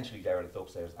it's potentially derelict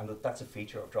upstairs, and that's a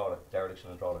feature of Drogheda,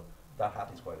 dereliction in Drogheda. That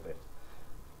happens quite a bit.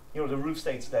 You know, the roof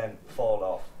slates then fall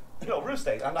off. You know, roof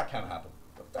slates, and that can happen,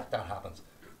 that happens.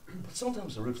 But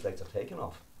sometimes the roof slates are taken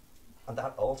off, and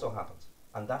that also happens,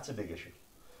 and that's a big issue.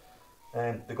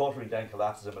 The guttering then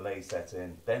collapses and malaise sets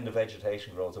in, then the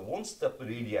vegetation grows, and once the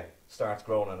Borrelia starts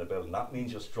growing in a building, that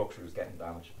means your structure is getting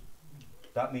damaged.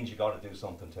 That means you've got to do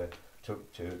something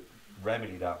to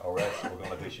remedy that, or else we're going to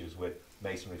have issues with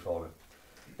masonry falling.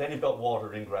 Then you've got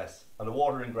water ingress, and the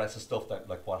water ingress is stuff that,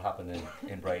 like what happened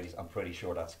in Brady's. I'm pretty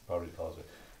sure that's probably the cause of it.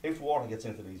 If water gets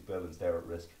into these buildings, they're at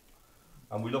risk.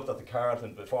 And we looked at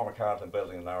the former Carlton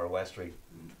building in Narrow West Street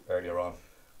earlier on.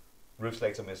 Roof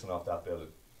slates are missing off that building.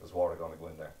 There's water going to go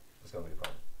in there. It's going to be a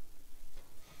problem.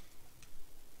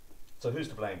 So who's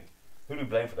to blame? Who do we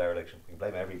blame for dereliction? We can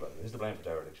blame everybody. Who's to blame for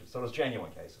dereliction? So there's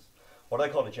genuine cases. What I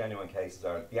call the genuine cases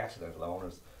are the accidental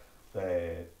owners,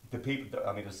 the people.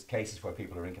 I mean, there's cases where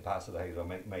people are incapacitated or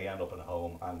may end up in a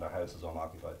home and their house is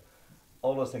unoccupied.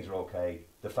 All those things are okay.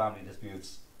 The family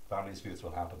disputes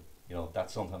will happen. You know,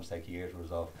 that sometimes take years to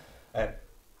resolve.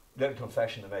 Little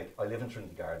confession to make. I live in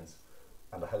Trinity Gardens,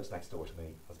 and the house next door to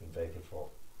me has been vacant for,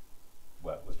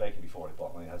 well, it was vacant before I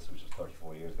bought my house, which was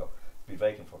 34 years ago. It's been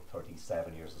vacant for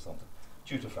 37 years or something,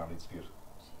 due to a family dispute.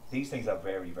 These things are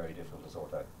very, very difficult to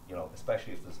sort out, you know,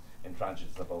 especially if there's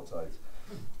intransigence on both sides.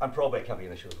 And probate can be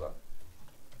an issue as well.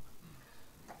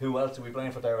 Who else do we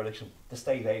blame for dereliction? The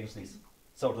state agencies.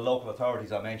 So the local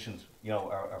authorities I mentioned, you know,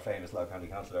 our famous Louth County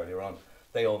Council earlier on,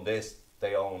 they own this,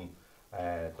 they own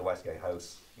the Westgate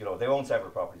House. You know, they own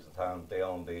several properties in town. They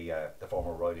own the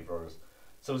former Riley brothers.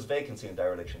 So there's vacancy and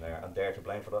dereliction there, and they're to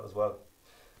blame for that as well.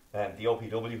 The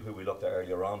OPW, who we looked at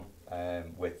earlier on,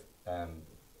 with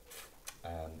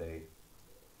the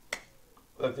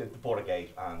Border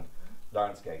Gate and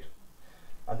Lawrence Gate.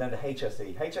 And then the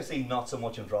HSE. HSE not so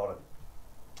much in Drogheda,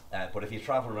 but if you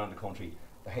travel around the country,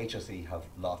 the HSE have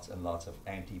lots and lots of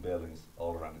empty buildings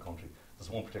all around the country. There's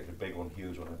one particular big one,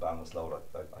 huge one in Ballinasloe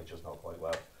that I just know quite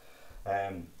well.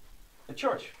 The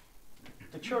church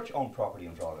owned property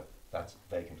in Drogheda that's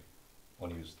vacant,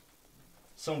 unused.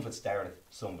 Some of it's derelict,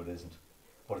 some of it isn't,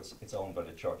 but it's owned by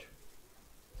the church.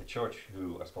 The church,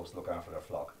 who are supposed to look after their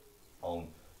flock, own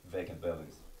vacant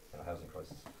buildings in a housing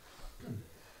crisis.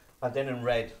 And then in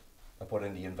red, I put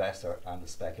in the investor and the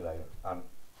speculator, and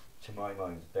to my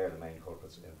mind, they're the main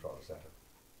culprits in Drogheda Centre.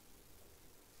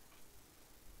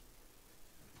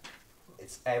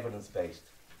 It's evidence-based,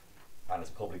 and it's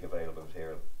public available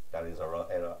material. That is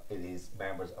it is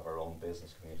members of our own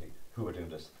business community who are doing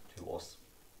this to us.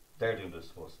 They're doing this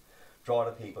to us.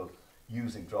 Drogheda people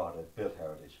using Drogheda built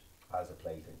heritage as a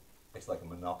plaything. It's like a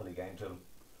monopoly game to them,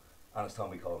 and it's time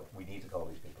we need to call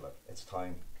these people out. It's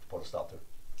time to put a stop to it.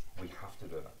 We have to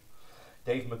do that.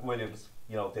 Dave McWilliams,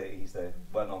 you know, he's the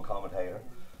well-known commentator.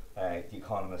 The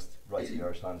Economist writes in the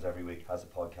Irish Times every week, has a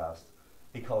podcast.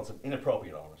 He calls them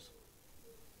inappropriate owners.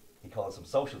 He calls them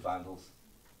social vandals,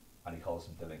 and he calls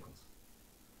them delinquents.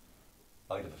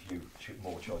 I'd have a few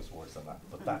more choice words than that,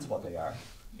 but that's what they are.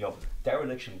 You know,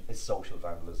 dereliction is social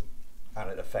vandalism, and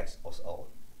it affects us all.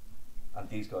 And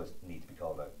these guys need to be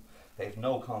called out. They have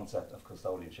no concept of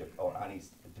custodianship or any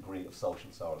degree of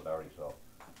social solidarity at all.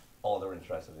 All they're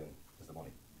interested in is the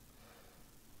money.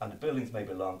 And the buildings may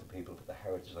belong to people, but the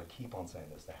heritage, I keep on saying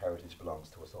this, the heritage belongs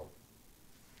to us all.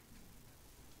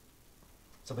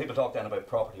 So people talk then about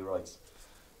property rights.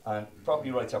 And property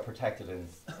rights are protected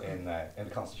in the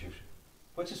Constitution,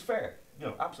 which is fair, you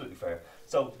know, absolutely fair.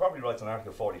 So property rights in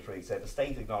Article 43 say the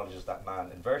state acknowledges that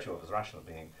man, in virtue of his rational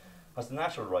being, has the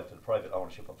natural right to the private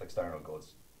ownership of external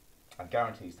goods, and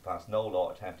guarantees to pass no law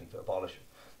attempting to abolish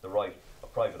the right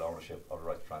of private ownership or the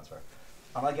right to transfer.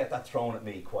 And I get that thrown at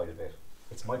me quite a bit.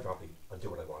 It's my property, I'll do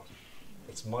what I want.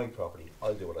 It's my property,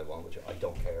 I'll do what I want with you. I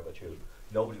don't care about you.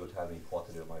 Nobody will tell me what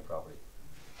to do with my property.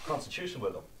 Constitution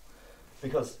will though.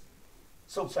 Because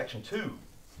subsection 2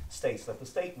 states that the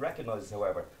state recognises,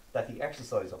 however, that the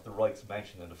exercise of the rights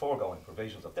mentioned in the foregoing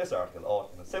provisions of this article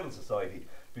ought, in a civil society,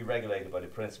 be regulated by the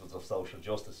principles of social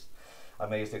justice, and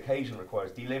may, as the occasion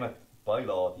requires, delimit by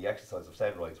law the exercise of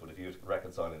said rights with a view to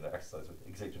reconciling the exercise with the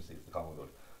exigencies of the common good.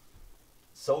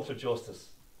 Social justice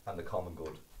and the common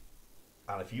good.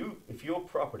 And if your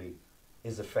property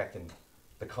is affecting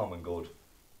the common good,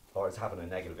 or is having a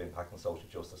negative impact on social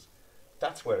justice,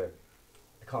 that's where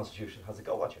the Constitution has a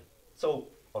go at you. So,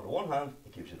 on the one hand,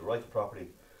 it gives you the right to property,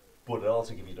 but it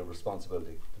also gives you the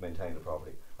responsibility to maintain the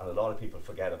property. And a lot of people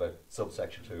forget about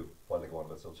subsection 2 while they go on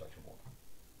about subsection 1.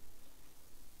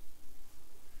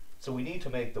 So we need to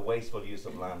make the wasteful use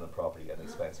of land and property an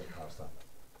expensive pastime.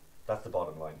 That's the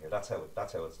bottom line here. That's how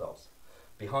it stops.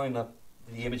 Behind that,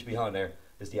 the image behind there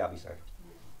is the Abbey Centre.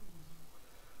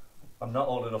 I'm not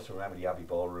old enough to remember the Abbey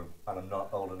Ballroom, and I'm not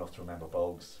old enough to remember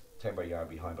Bogue's Timber Yard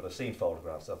behind, but I've seen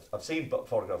photographs. I've seen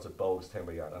photographs of Bogue's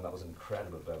Timber Yard, and that was an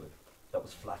incredible building. That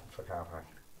was flattened for car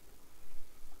parking.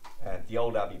 And the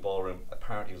old Abbey Ballroom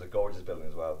apparently was a gorgeous building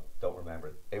as well. Don't remember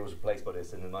it. It was replaced by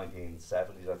this in the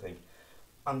 1970s, I think.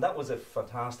 And that was a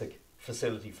fantastic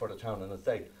facility for the town in its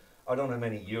day. I don't know how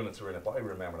many units were in it, but I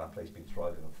remember that place being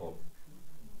thriving and full.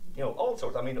 You know, all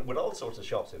sorts, I mean, with all sorts of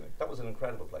shops in it. That was an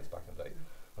incredible place back in the day.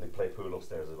 And they played pool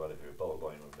upstairs as well if you were ball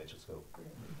boy in Mitchell School.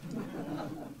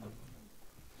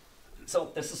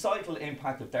 So the societal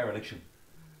impact of dereliction.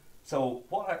 So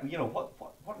what are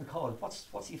they called?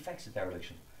 What's the effects of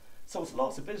dereliction? So it's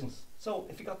loss of business. So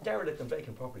if you got derelict and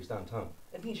vacant properties downtown,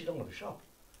 it means you don't have a shop.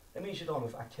 It means you don't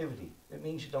have activity. It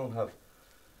means you don't have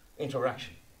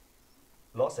interaction.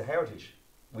 Loss of heritage.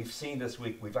 We've seen this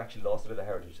week, we've actually lost a bit of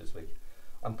heritage this week.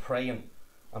 I'm praying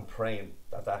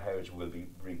that heritage will be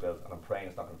rebuilt, and I'm praying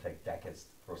it's not going to take decades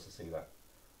for us to see that.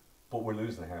 But we're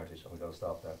losing the heritage, and we've got to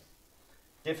stop that.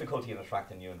 Difficulty in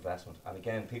attracting new investment. And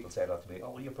again, people say that to me,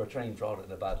 oh, you're portraying Drogheda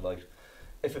in a bad light.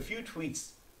 If a few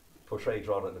tweets portray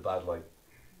Drogheda in a bad light,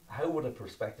 how would a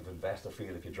prospective investor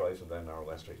feel if you drive them down Narrow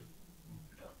West Street?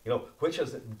 You know, which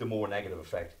has the more negative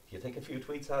effect? Do you think a few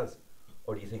tweets has?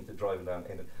 Or do you think that driving down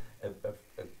in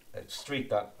a street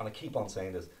that, and I keep on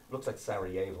saying this, looks like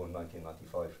Sarajevo in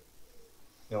 1995.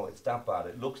 You know, it's that bad.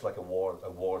 It looks like a war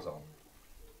zone.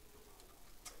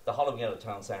 The hollowing out of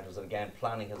town centres, and again,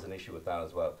 planning has an issue with that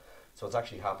as well. So what's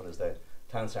actually happened is the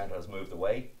town centre has moved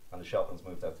away and the shopping's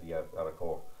moved out to the outer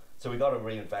core. So we've got to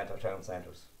reinvent our town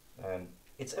centres.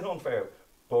 It's an unfair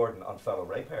burden on fellow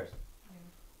ratepayers.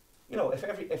 You know,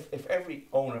 if every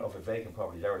owner of a vacant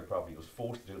property, derelict property, was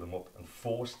forced to do them up and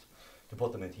forced to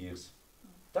put them into use,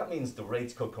 that means the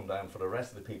rates could come down for the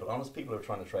rest of the people, honest people who are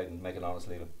trying to trade and make an honest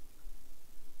living.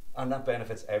 And that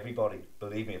benefits everybody.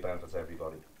 Believe me, it benefits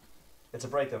everybody. It's a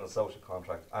breakdown of the social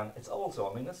contract, and it's also,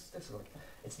 I mean, this is like,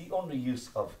 it's the underuse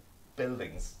of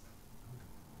buildings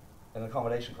in an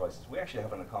accommodation crisis. We actually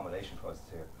have an accommodation crisis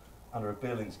here, and there are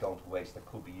buildings going to waste that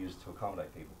could be used to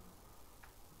accommodate people.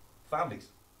 Families,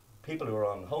 people who are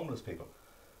on homeless people,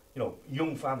 you know,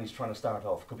 young families trying to start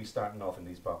off, could be starting off in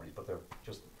these properties, but they're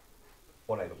just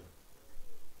unable to.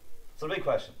 So the big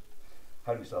question,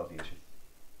 how do we solve the issue?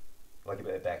 Like a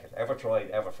bit of Beckett, ever tried,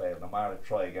 ever failed, no matter,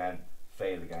 try again,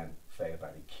 fail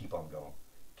badly, keep on going,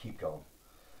 keep going.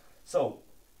 So,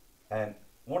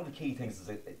 one of the key things is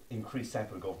increased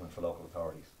central government for local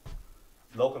authorities.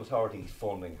 Local authority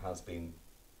funding has been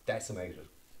decimated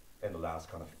in the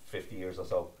last kind of 50 years or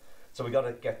so. So we got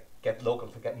to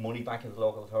get money back into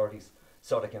local authorities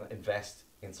so they can invest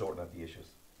in sorting out the issues.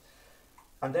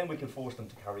 And then we can force them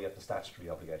to carry out the statutory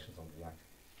obligations under the Act.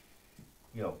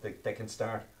 You know, they can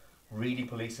start really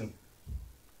policing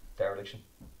dereliction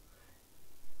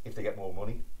if they get more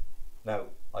money. Now,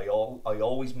 I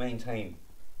always maintain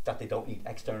that they don't need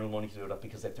external money to do that,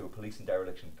 because if they were policing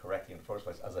dereliction correctly in the first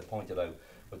place, as I pointed out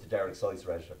with the derelict sites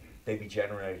register, they'd be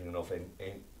generating enough in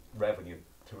revenue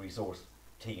to resource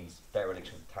teams,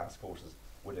 dereliction task forces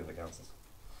within the councils.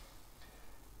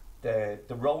 The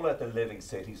rollout the Living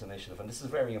Cities initiative, and this is a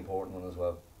very important one as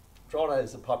well. Drogheda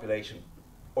is a population,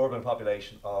 urban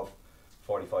population of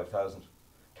 45,000,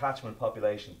 catchment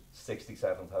population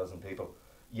 67,000 people,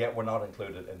 yet we're not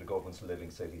included in the government's Living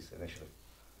Cities initiative.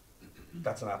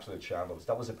 That's an absolute shambles.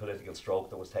 That was a political stroke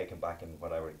that was taken back in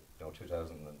whatever,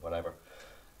 2000 and whatever.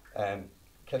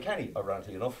 Kilkenny,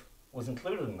 ironically enough, was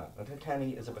included in that, and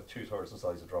Kilkenny is about 2/3 the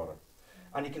size of Drogheda.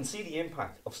 And you can see the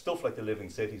impact of stuff like the Living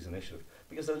Cities initiative,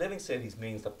 because the Living Cities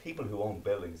means that people who own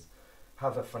buildings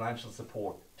have a financial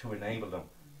support to enable them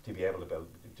to be able to build,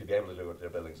 to be able to do their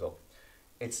buildings up.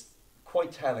 It's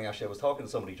quite telling, actually. I was talking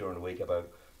to somebody during the week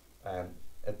about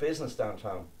a business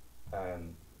downtown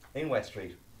in West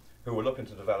Street who were looking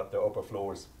to develop their upper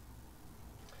floors,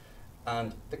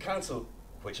 and the council,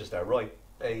 which is their right,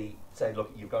 they said,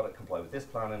 look, you've got to comply with this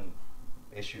planning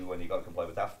issue, and you've got to comply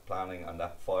with that planning and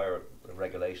that fire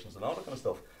regulations and all that kind of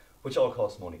stuff, which all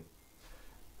costs money.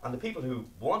 And the people who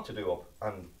want to do up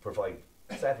and provide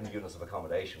 7 units of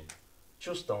accommodation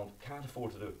just can't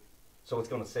afford to do it. So it's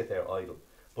going to sit there idle.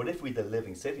 But if we had the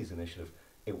Living Cities initiative,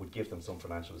 it would give them some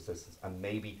financial assistance, and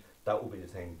maybe that would be the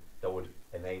thing that would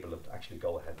enable them to actually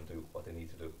go ahead and do what they need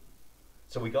to do.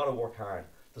 So we got to work hard.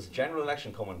 There's a general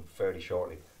election coming fairly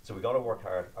shortly, so we got to work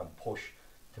hard and push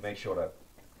to make sure that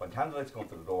when candidates come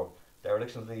to the door,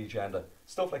 dereliction on the agenda,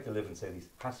 stuff like the Living Cities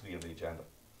has to be on the agenda.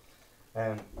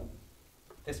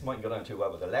 This mightn't go down too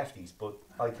well with the lefties, but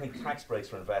I think tax breaks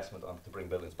for investment to bring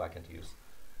buildings back into use.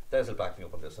 Des will back me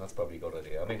up on this, and that's probably a good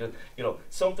idea. I mean,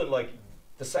 something like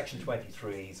the Section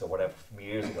 23s or whatever from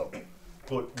years ago,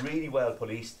 but really well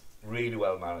policed, really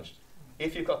well managed.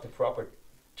 If you've got the proper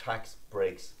tax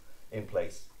breaks in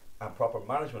place and proper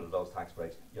management of those tax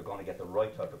breaks, you're going to get the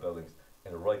right type of buildings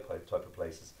in the right type of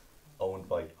places, owned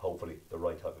by, hopefully, the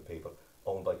right type of people,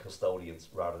 owned by custodians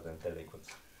rather than delinquents.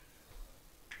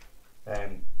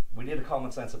 We need a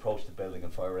common sense approach to building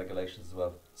and fire regulations as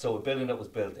well. So a building that was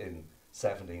built in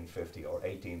 1750 or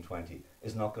 1820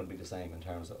 is not going to be the same in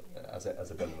terms of as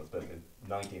a building that was built in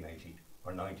 1980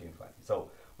 or 1920. So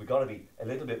we've got to be a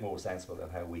little bit more sensible in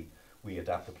how we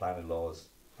adapt the planning laws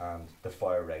and the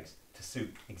fire regs to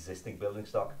suit existing building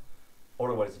stock.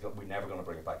 Otherwise, we're never going to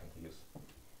bring it back into use.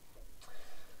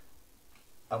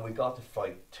 And we've got to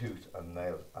fight tooth and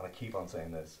nail, and I keep on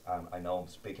saying this, and I know I'm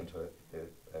speaking to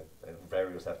a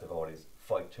very receptive audience,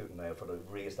 fight tooth and nail for the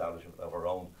re-establishment of our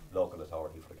own local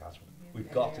authority for the catchment.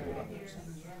 We've got to do that.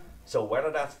 So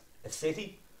whether that's a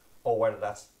city or whether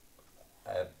that's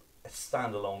a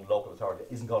standalone local authority,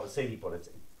 it isn't called a city, but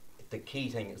the key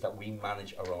thing is that we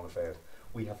manage our own affairs.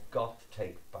 We have got to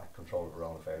take back control of our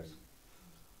own affairs.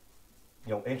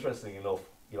 Interestingly enough,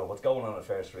 what's going on at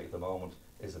Fair Street at the moment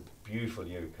is a beautiful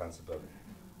new council building.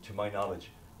 To my knowledge,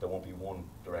 there won't be one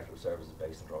director of services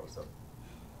based in Drogheda. So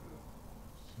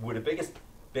we're the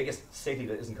biggest city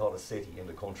that isn't called a city in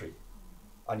the country,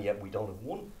 and yet we don't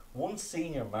have one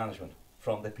senior management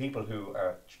from the people who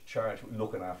are charged with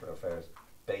looking after affairs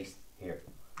based here.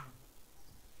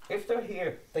 If they're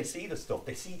here, they see the stuff,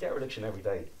 they see dereliction every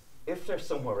day. If they're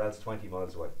somewhere else 20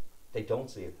 miles away, they don't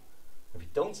see it. If you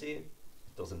don't see it,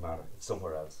 it doesn't matter. It's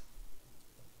somewhere else.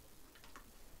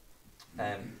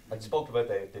 I spoke about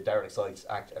the Derelict Sites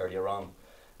Act earlier on.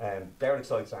 Derelict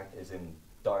Sites Act is in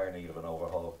dire need of an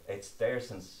overhaul. It's there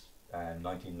since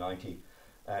 1990.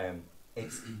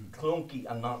 It's clunky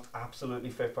and not absolutely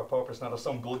fit for purpose. Now there's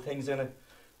some good things in it,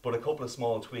 but a couple of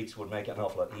small tweaks would make it an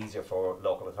awful lot easier for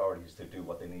local authorities to do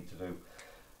what they need to do.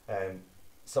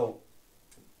 So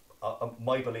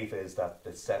my belief is that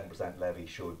the 7% levy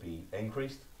should be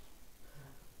increased,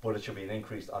 but it should be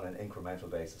increased on an incremental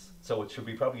basis. So it should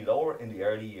be probably lower in the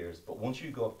early years, but once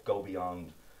you go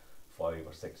beyond 5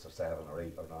 or 6 or 7 or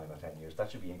 8 or 9 or 10 years,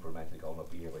 that should be incrementally going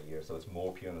up year by year. So it's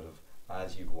more punitive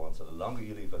as you go on. So the longer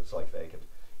you leave a site vacant,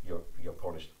 you're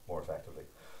punished more effectively.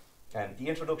 And the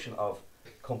introduction of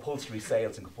compulsory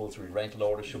sales and compulsory rental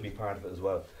orders should be part of it as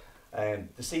well. The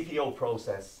CPO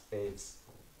process it's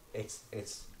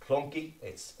clunky,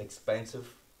 it's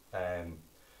expensive,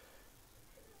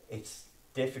 it's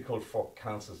difficult for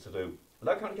councils to do.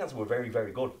 Louth County Council were very,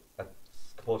 very good at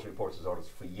compulsory purchase orders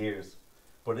for years,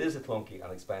 but it is a clunky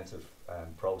and expensive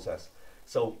process.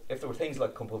 So if there were things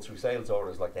like compulsory sales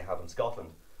orders like they have in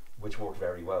Scotland, which work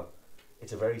very well,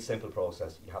 it's a very simple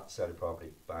process. You have to sell your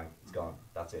property, bang, it's gone,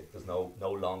 that's it. There's no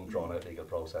long drawn out legal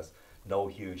process, no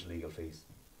huge legal fees.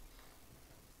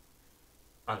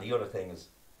 And the other thing is,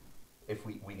 if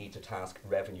we need to task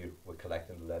revenue with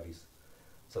collecting the levies.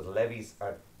 So the levies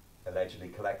are allegedly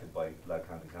collected by Louth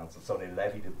County Council, so they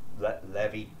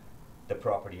levy the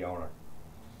property owner.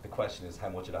 The question is, how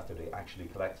much of that do they actually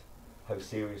collect? How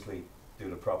seriously do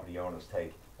the property owners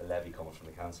take a levy coming from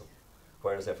the council?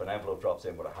 Whereas if an envelope drops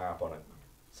in with a harp on it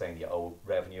saying you owe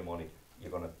revenue money,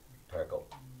 you're going to perk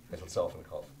up. It'll soften the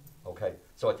cough. Okay,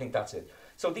 so I think that's it.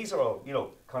 So these are all, you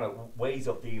know, kind of ways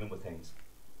of dealing with things.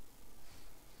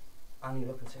 And you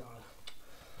look and say,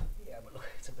 oh, yeah, but look,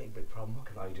 it's a big, big problem. What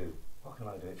can I do? What can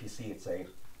I do? If you see it, say it.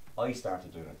 I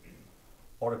started doing it.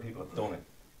 Other people have done it.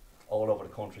 All over the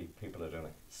country, people are doing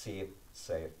it. See it,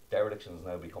 say it. Dereliction is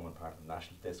now becoming part of the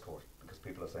national discourse because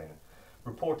people are saying it.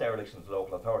 Report dereliction to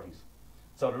local authorities.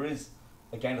 So there is,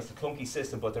 again, it's a clunky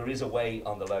system, but there is a way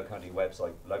on the Louth County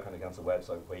website, Louth County Council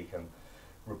website, where you can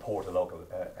report a local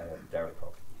derelict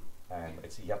property.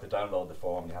 You have to download the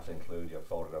form, you have to include your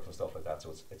photograph and stuff like that,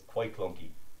 so it's quite clunky.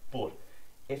 But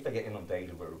if they get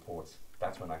inundated with reports,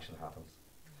 that's when action happens.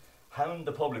 Hound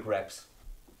the public reps.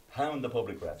 Hound the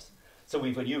public reps. So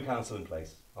we've a new council in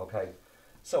place, okay?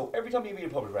 So every time you meet a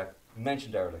public rep,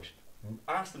 mention dereliction.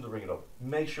 Ask them to bring it up.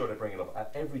 Make sure they bring it up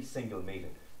at every single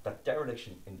meeting. That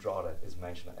dereliction in Drogheda is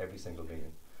mentioned at every single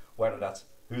meeting. Whether that's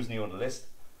who's new on the list,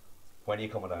 when are you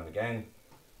coming down again,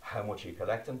 how much are you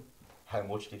collecting, how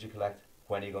much did you collect,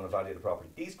 when are you going to value the property.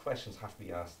 These questions have to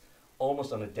be asked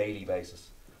almost on a daily basis.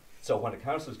 So when the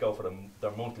councillors go for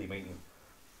their monthly meeting,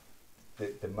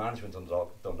 the management on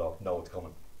Dundalk know it's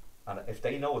coming. And if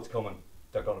they know it's coming,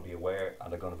 they're going to be aware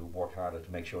and they're going to work harder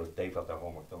to make sure that they've got their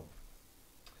homework done.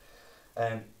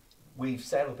 We've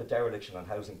set up a dereliction and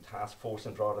housing task force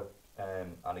in Drogheda,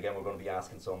 and again we're going to be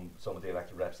asking some of the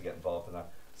elected reps to get involved in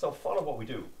that. So follow what we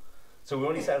do. So we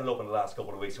only set it up in the last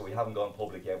couple of weeks, so we haven't gone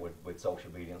public yet with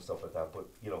social media and stuff like that, but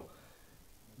you know,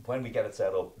 when we get it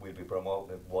set up, we'll be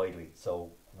promoting it widely.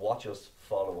 So watch us,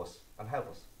 follow us, and help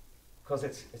us, because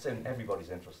it's in everybody's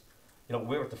interest. You know,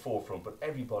 we're at the forefront, but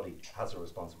everybody has a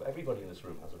responsibility. Everybody in this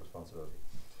room has a responsibility.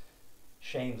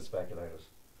 Shame the speculators.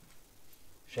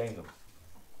 Shame them.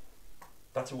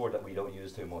 That's a word that we don't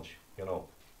use too much, you know.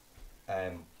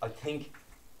 I think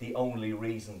the only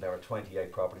reason there are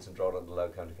 28 properties in Drogheda in the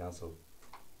Louth County Council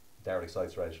derelict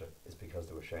sites register is because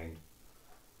they were shamed.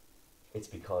 It's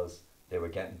because they were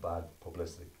getting bad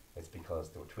publicity. It's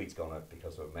because there were tweets going out,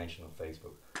 because they were mentioned on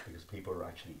Facebook, because people were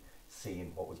actually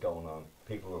seeing what was going on.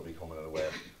 People were becoming aware.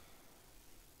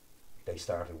 They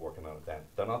started working on it then.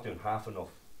 They're not doing half enough,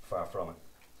 far from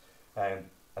it.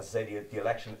 As I say, the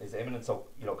election is imminent, so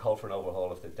you know, call for an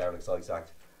overhaul of the Derelict Sites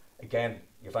Act. Again,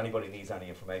 if anybody needs any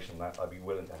information on that, I'd be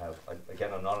willing to help.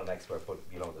 Again, I'm not an expert, but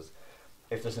you know,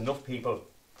 if there's enough people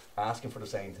asking for the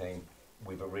same thing,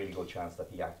 we've a really good chance that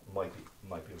the act might be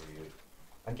reviewed.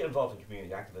 And get involved in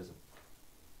community activism.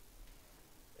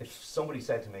 If somebody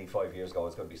said to me 5 years ago I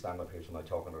was going to be standing up here tonight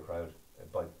talking to a crowd,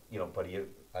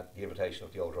 at the invitation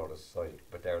of the Old Drogheda Society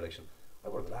with dereliction, I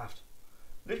would have laughed.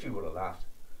 Literally would have laughed.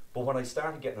 But when I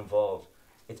started getting involved,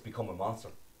 it's become a monster.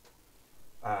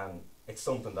 And it's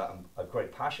something that I've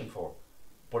great passion for,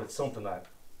 but it's something that,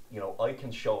 you know, I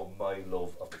can show my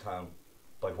love of the town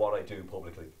by what I do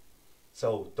publicly.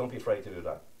 So don't be afraid to do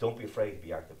that. Don't be afraid to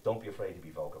be active. Don't be afraid to be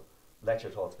vocal. Let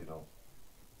your thoughts be known.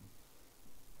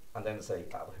 And then say,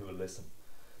 well, who will listen?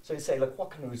 So you say, look,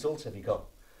 what kind of results have you got?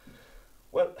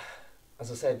 Well,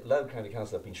 as I said, Louth County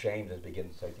Council have been shamed at the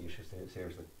beginning to take the issues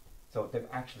seriously. So they've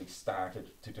actually started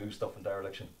to do stuff in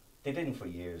dereliction. They didn't for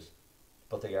years,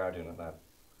 but they are doing it now.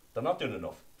 They're not doing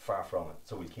enough, far from it,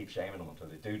 so we keep shaming them until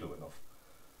they do enough.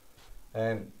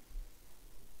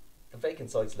 The vacant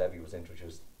sites levy was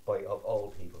introduced by, of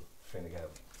all people, Fine Gael.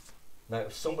 Now,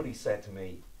 if somebody said to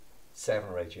me 7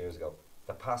 or 8 years ago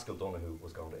that Pascal Donoghue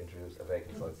was going to introduce a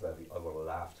vacant sites levy, I would have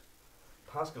laughed.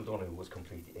 Pascal Donoghue was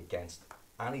completely against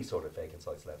any sort of vacant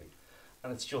sites levy.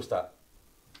 And it's just that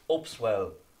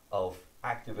upswell of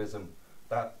activism,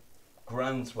 that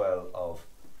groundswell of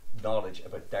knowledge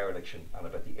about dereliction and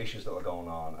about the issues that are going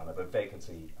on and about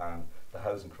vacancy and the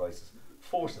housing crisis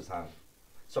forced his hand.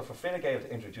 So for Fine Gael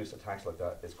to introduce a tax like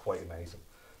that is quite amazing.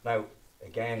 Now,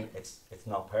 again, it's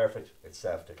not perfect, it's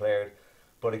self-declared,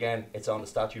 but again, it's on the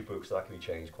statute book, so that can be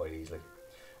changed quite easily.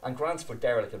 And grants for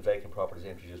derelict and vacant properties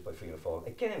introduced by Fianna Fáil,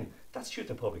 again, that's due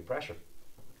to public pressure.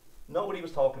 Nobody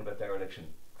was talking about dereliction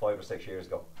 5 or 6 years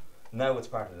ago. Now it's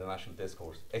part of the national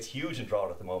discourse. It's huge in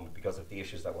Drogheda at the moment because of the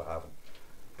issues that we're having.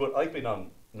 But I've been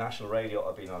on national radio,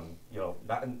 I've been on,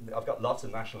 I've got lots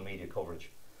of national media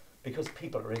coverage because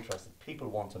people are interested, people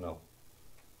want to know.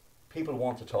 People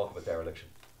want to talk about dereliction.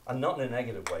 And not in a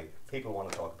negative way, people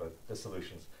want to talk about the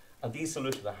solutions. And these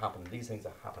solutions are happening, these things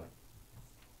are happening.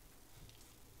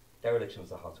 Dereliction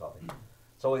is a hot topic.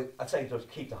 So I'd say just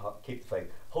keep the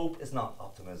faith. Hope is not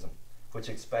optimism, which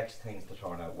expects things to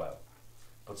turn out well,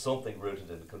 but something rooted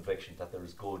in the conviction that there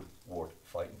is good worth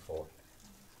fighting for.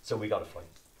 So we got to fight.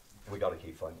 We got to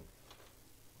keep fighting.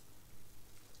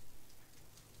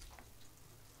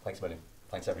 Thanks a million.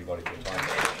 Thanks everybody for your time.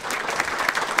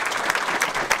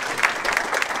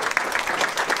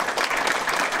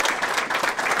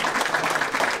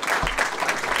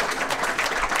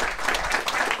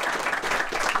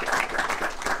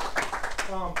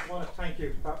 I want to thank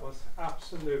you. That was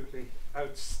absolutely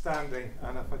outstanding,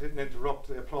 and if I didn't interrupt,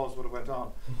 the applause would have went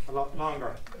on a lot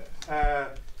longer.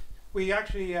 We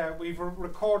actually we've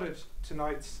recorded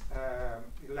tonight's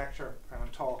lecture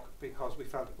and talk because we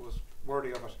felt it was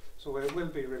worthy of it, so it will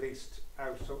be released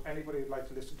out, so anybody who'd like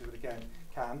to listen to it again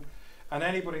can, and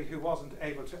anybody who wasn't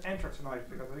able to enter tonight,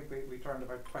 because I think we turned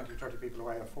about 20 or 30 people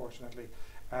away unfortunately,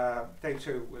 they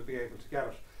too will be able to get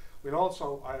it. We'll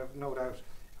also, I have no doubt,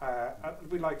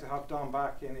 we'd like to have Don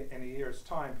back in a year's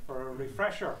time for a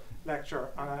refresher lecture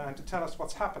and to tell us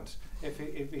what's happened if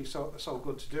he'd be so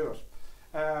good to do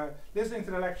it. Listening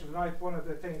to the lecture tonight, one of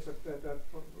the things that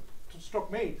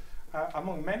struck me,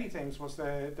 among many things, was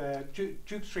the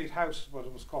Duke Street House, what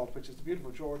it was called, which is the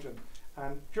beautiful Georgian.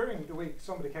 And during the week,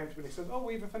 somebody came to me and he said, "Oh,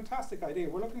 we have a fantastic idea.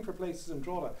 We're looking for places in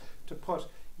Drogheda to put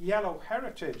yellow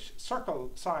heritage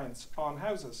circle signs on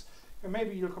houses. And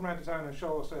maybe you'll come around to town and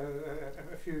show us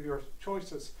a few of your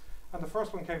choices." And the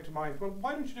first one came to mind, well,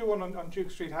 why don't you do one on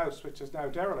Duke Street House, which is now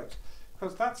derelict?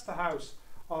 Because that's the house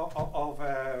of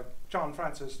John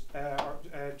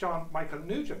Michael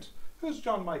Nugent. Who's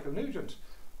John Michael Nugent?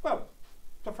 Well,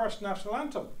 the first national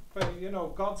anthem,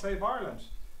 God Save Ireland.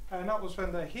 And that was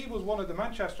when he was one of the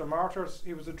Manchester martyrs.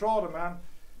 He was a Drogheda man.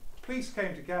 Police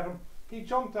came to get him. He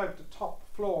jumped out the top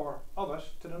floor of it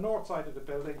to the north side of the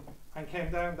building and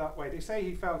came down that way. They say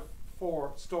he fell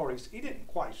 4 stories. He didn't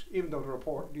quite, even though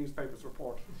the newspapers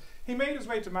report. He made his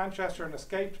way to Manchester and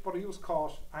escaped, but he was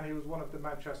caught and he was one of the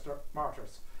Manchester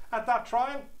martyrs. At that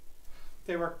trial,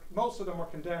 most of them were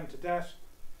condemned to death,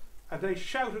 and they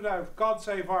shouted out, "God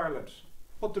Save Ireland."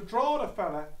 But the Drogheda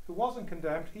fella, who wasn't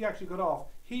condemned, he actually got off.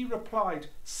 He replied,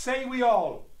 "Say we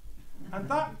all." And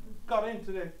that got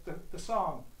into the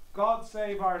song, "God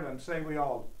Save Ireland, say we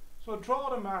all." So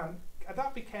Drogheda man,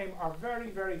 that became our very,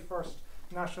 very first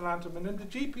national anthem. And in the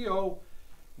GPO,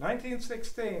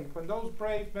 1916, when those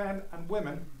brave men and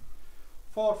women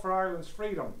fought for Ireland's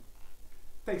freedom,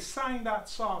 they sang that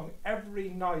song every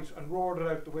night and roared it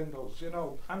out the windows,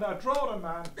 And a Drogheda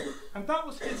man, and that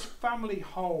was his family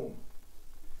home.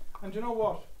 And you know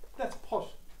what? Let's put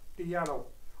the yellow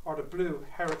or the blue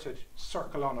heritage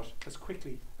circle on it as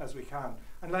quickly as we can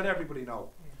and let everybody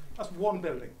know. That's one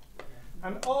building.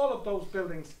 And all of those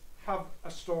buildings have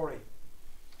a story.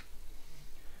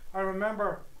 I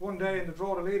remember one day in the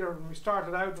Drogheda Leader when we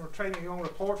started out and we were training a young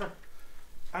reporter,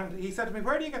 and he said to me,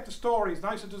 "Where do you get the stories?" And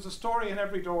I said, "There's a story in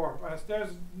every door." And I said,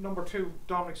 "There's number 2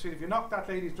 Dominic Street. If you knock that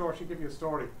lady's door, she'll give you a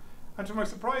story." And to my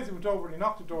surprise, he went over and he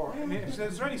knocked the door. And he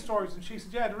said, "Is there any stories?" And she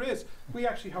said, "Yeah, there is. We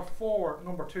actually have 4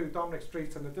 number 2 Dominic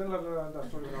Streets." And that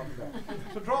story went on to that.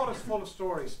 So Drogheda's full of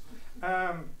stories.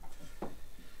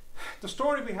 the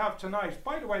story we have tonight,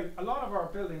 by the way, a lot of our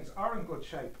buildings are in good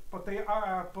shape, but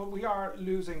we are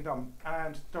losing them,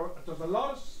 and there's a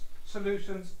lot of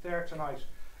solutions there tonight.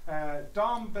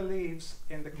 Dom believes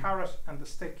in the carrot and the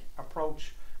stick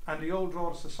approach, and the Old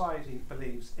Drogheda Society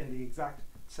believes in the exact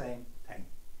same thing.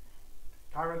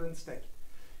 Carrot and stick,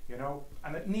 you know,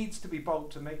 and it needs to be both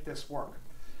to make this work.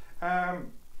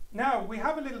 Now, we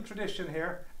have a little tradition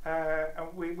here,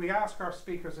 and we ask our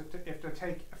speakers if they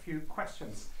take a few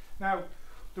questions. Now,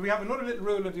 we have another little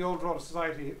rule of the Old Drogheda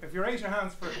Society. If you raise your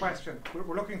hands for a question,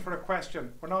 we're looking for a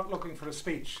question. We're not looking for a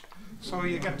speech. So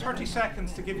you get 30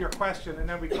 seconds to give your question, and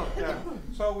then we cut down.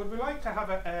 So would we like to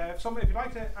have somebody, if you'd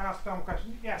like to ask Dom a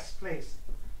question? Yes, please.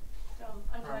 Dom,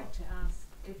 I'd like to ask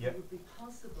if it would be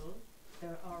possible,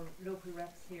 there are local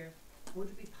reps here, would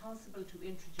it be possible to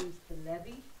introduce the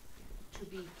levy to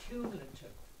be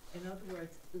cumulative? In other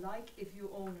words, like if you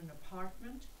own an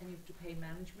apartment and you have to pay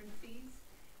management fees,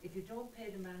 if you don't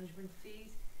pay the management fees,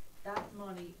 that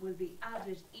money will be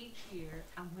added each year,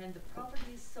 and when the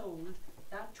property is sold,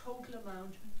 that total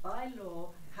amount by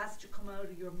law has to come out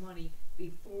of your money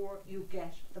before you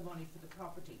get the money for the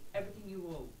property, everything you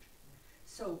owed.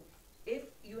 So if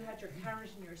you had your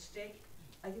carrot and your stick,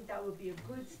 I think that would be a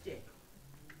good stick.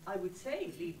 I would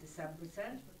say leave the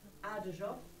 7%, add it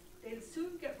up. They'll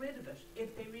soon get rid of it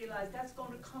if they realise that's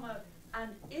going to come out.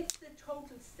 And if the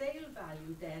total sale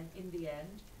value then, in the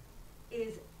end,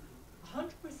 is 100%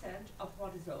 of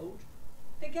what is owed,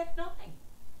 they get nothing.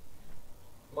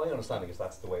 My understanding is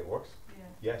that's the way it works.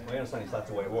 Yeah, my understanding is that's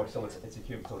the way it works. So it's a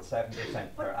cube, so it's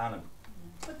 7% per annum.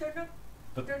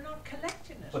 But they're not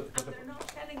collecting it, and they're not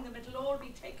telling them it'll all be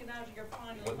taken out of your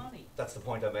final money. That's the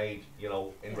point I made, you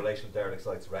know, in relation to derelict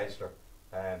sites register.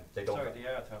 They don't. Sorry, they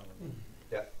are telling them.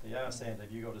 Yeah. They are saying that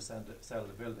you go to sell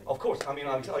the building. Of course, I mean,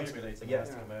 I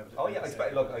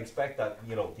expect that,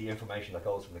 you know, the information that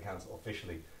goes from the council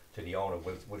officially to the owner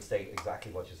will state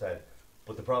exactly what you said.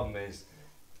 But the problem is,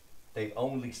 they've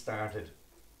only started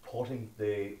putting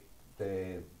the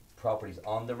properties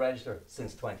on the register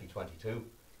since 2022.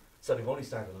 So they've only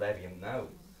started levying now.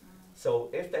 So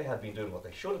if they had been doing what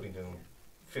they should have been doing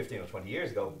 15 or 20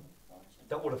 years ago,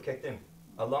 that would have kicked in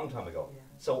a long time ago.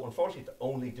 So unfortunately, they're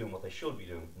only doing what they should be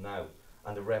doing now,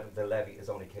 and the levy is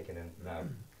only kicking in now.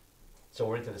 So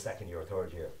we're into the second year or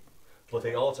third year. But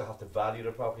they also have to value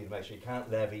the property to make sure you can't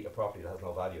levy a property that has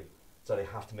no value. So they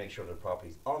have to make sure that the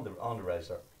properties on the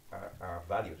register are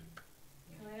valued.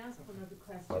 Can I ask one other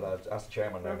question? Well, I'll ask the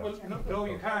chairman now. Well, no,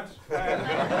 you can't.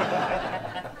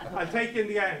 I'll take you in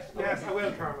the end. Yes, I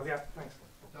will, Carmel. Yeah, thanks.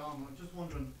 Dom, I'm just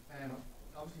wondering,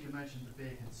 obviously you mentioned the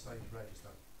vacant site register.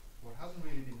 What hasn't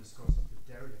really been discussed is the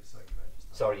derelict site register.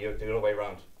 Sorry, you're the other way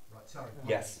around. Right, sorry.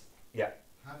 Yes, yeah.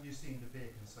 Have you seen the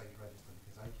vacant site register?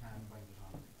 Because I can't find it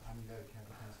on any Louth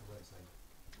County Council website.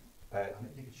 And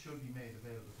I think it should be made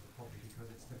available to the public,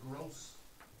 because it's the gross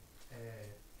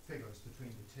figures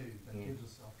between the two that gives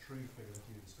us a true figure that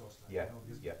you discussed. Yeah,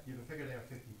 you have a figure there,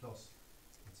 50 plus.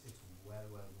 It's well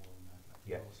more than that.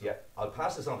 Yeah, yeah. I'll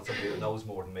pass this on to somebody that knows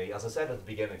more than me. As I said at the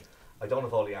beginning, I don't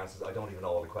have all the answers, I don't even know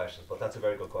all the questions, but that's a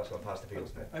very good question. I'll pass the field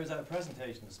to me. I was at a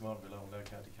presentation this morning below Louth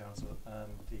County Council,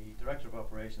 and the Director of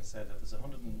Operations said that there's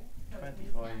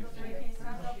 125...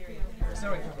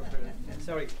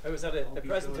 Sorry, I was at a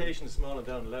presentation this morning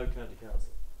down in Louth County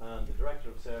Council, and the Director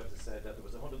of Services said that there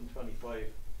was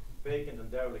 125 vacant and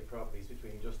derelict properties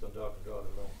between just Dundalk and Drogheda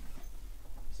alone.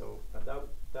 So, and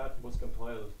that was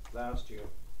compiled last year,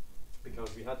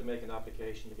 because we had to make an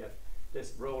application to get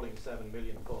this rolling 7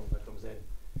 million fund that comes in,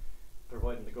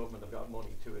 providing the government have got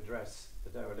money to address the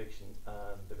dereliction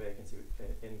and the vacancy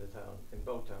in the town, in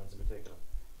both towns in particular.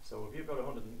 So if you've got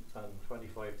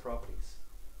 125 properties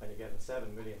and you're getting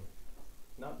 7 million,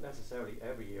 not necessarily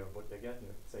every year, but you're getting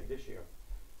it, say this year,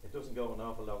 it doesn't go an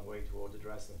awful long way towards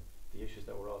addressing the issues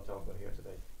that we're all talking about here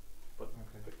today. But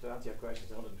to answer your question,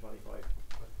 it's 125.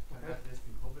 Can this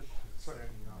be published? It's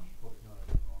certainly not published.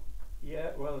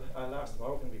 Yeah, well, last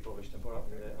tomorrow can be published and put up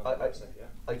on the website, yeah.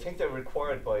 I think they're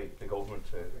required by the government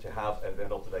to have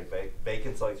an up-to-date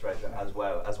vacant sites register as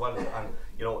well as, and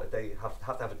you know, they have to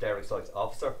have a derelict sites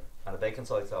officer and a vacant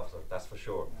sites officer, that's for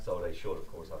sure. Yeah. So they should, of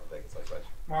course, have a vacant sites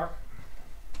register. Mark?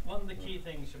 One of the key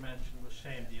things you mentioned was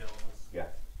shame the owners. Yeah.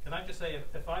 Can I just say,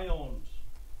 if I owned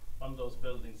one of those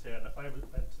buildings here, and if I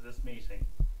went to this meeting,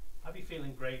 I'd be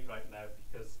feeling great right now,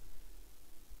 because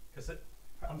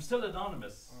I'm still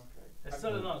anonymous. Okay. It's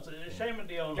still anonymous. It's a shame of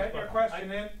the owners. Get your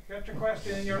question in. Get your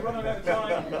question in. You're running out of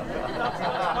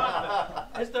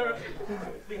time. Is there?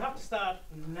 We have to start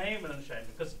naming and shaming,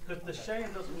 because the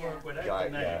shame doesn't work without the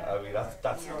name. Yeah, I mean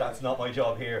that's not my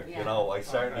job here. You know, I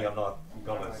certainly am not.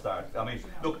 going to start. I mean,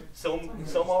 look, some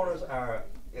owners are.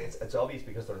 It's obvious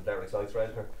because they're in derelict sites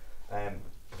register.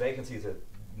 Vacancy is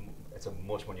it's a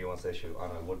much more nuanced issue,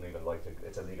 and I wouldn't even like to.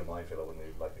 It's a legal minefield. I wouldn't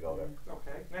even like to go there.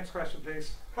 Okay, next question,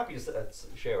 please. Happy to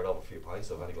share it over a few pints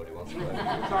if anybody wants to.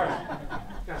 Sorry.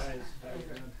 Yes.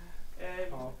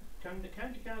 Can the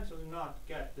county council not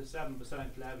get the 7%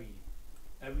 levy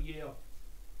every year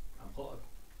and put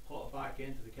it back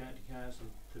into the county council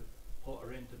to put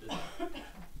her into the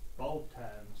both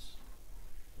towns?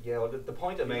 Yeah, well, the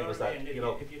point I made was that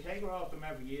if you take her off them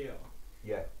every year,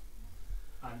 yeah,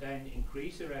 and then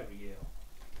increase her every year.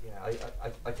 Yeah,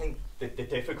 I think the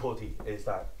difficulty is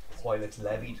that while it's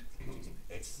levied,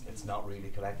 it's not really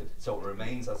collected. So it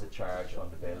remains as a charge on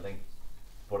the building,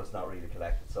 but it's not really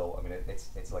collected. So I mean,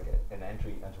 it's like an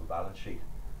entry into a balance sheet.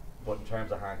 But in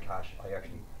terms of hard cash,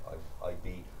 I'd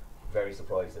be very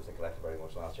surprised if they collected very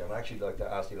much last year. And I'd actually like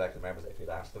to ask the elected members if you'd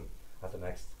ask them at the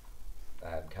next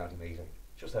county meeting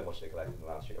just how much they collected in the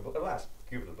last year. But the last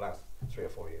 3 or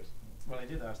 4 years. Well, I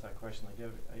did ask that question. I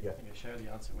think I shared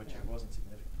the answer, which it wasn't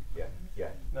significant. Yeah.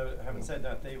 Now, having said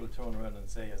that, they will turn around and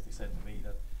say, as they said to me,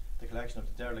 that the collection of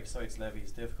the derelict sites levy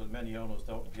is difficult. Many owners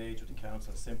don't engage with the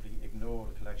council and simply ignore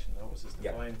the collection notices. The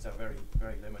fines are very,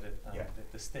 very limited, and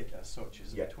the stick as such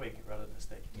is a twig rather than a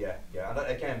stick. Yeah, and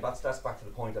again, that's back to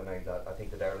the point I made, that I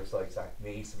think the Derelict Sites Act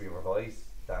needs to be revised,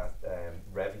 that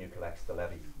revenue collects the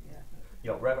levy. You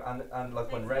know, and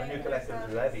like when revenue collects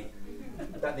the levy,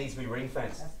 that needs to be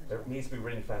ring-fenced. There needs to be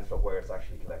ring-fenced for where it's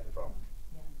actually collected from.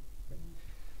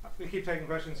 We keep taking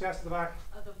questions. Yes, to the back.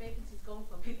 Are the vacancies going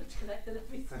for people to collect the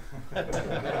levies?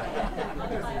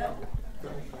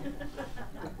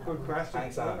 Good question.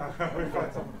 Thanks, Anne.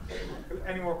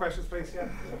 Any more questions, please? Yeah.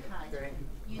 Hi.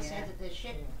 You said that the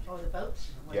ship or the boat,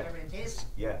 whatever it is,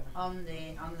 on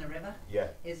the river,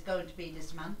 is going to be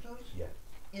dismantled. Yeah.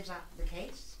 Is that the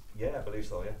case? Yeah, I believe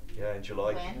so. Yeah, in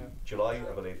July. When? July,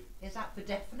 I believe. Is that for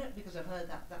definite? Because I've heard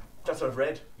that. That's what I've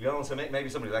read. You know, so maybe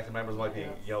some of the elected members might be,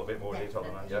 a bit more detailed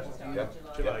on that.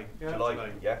 July.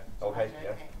 Yeah. Okay.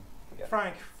 Yeah.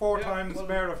 Frank, 4 times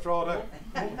Mayor of Drogheda.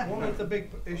 One of the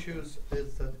big issues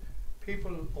is that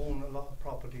people own a lot of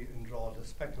property in Drogheda,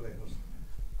 speculators.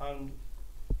 And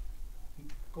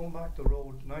going back the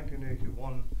road,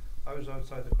 1981, I was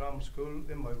outside the grammar school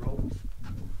in my robes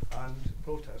and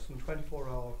protesting,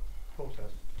 24-hour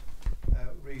protest,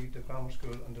 read the grammar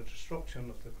school and the destruction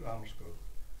of the grammar school.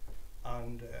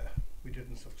 And we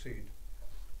didn't succeed.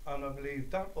 And I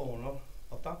believe that owner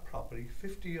of that property,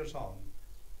 50 years on,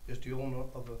 is the owner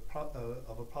of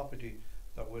a property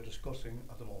that we're discussing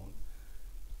at the moment.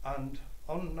 And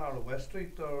on Narrow West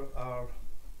Street there are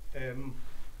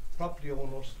property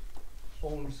owners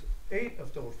owns 8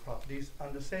 of those properties,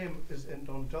 and the same is in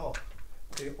Dundalk.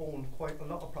 They own quite a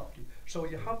lot of property. So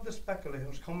you have the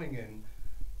speculators coming in.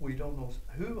 We don't know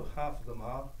who half of them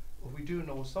are, but we do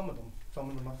know some of them. Some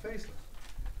of them are faceless.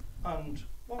 And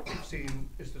what we've seen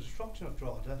is the destruction of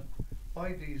Drogheda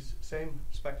by these same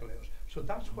speculators. So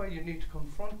that's why you need to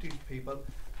confront these people,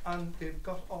 and they've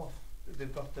got off. They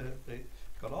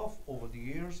got off over the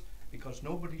years because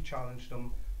nobody challenged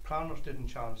them. Planners didn't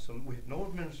challenge them. We had no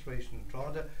administration in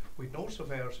Drogheda. We had no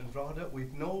surveyors in Drogheda. We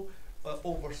had no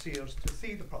overseers to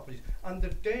see the properties. And the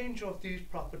danger of these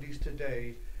properties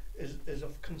today is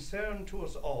of concern to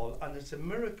us all, and it's a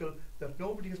miracle that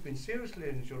nobody has been seriously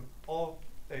injured or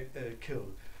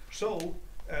killed. So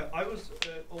I was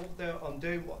over there on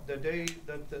the day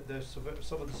that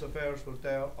some of the surveyors were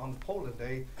there on Poland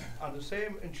Day, and the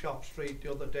same in Shop Street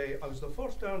the other day. I was the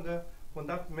first down there when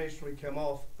that masonry came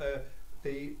off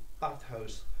the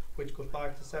bathhouse, which goes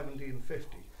back to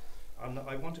 1750. And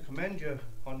I want to commend you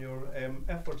on your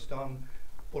efforts, Don,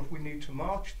 but we need to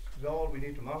march we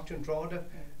need to march in Drogheda,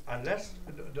 and less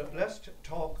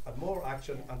talk and more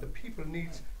action, and the people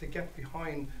need to get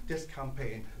behind this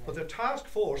campaign. But the task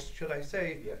force, should I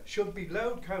say, should be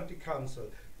Louth County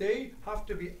Council. They have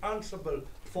to be answerable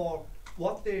for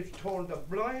what they've turned a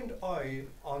blind eye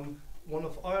on one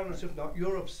of Ireland's, if not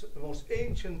Europe's, most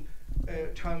ancient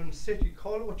town, city,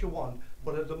 call it what you want.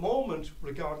 But at the moment,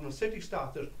 regarding the city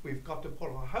status, we've got to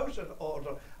put our house in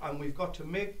order, and we've got to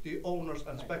make the owners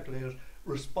and speculators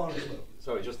responsible.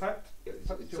 Sorry, just take it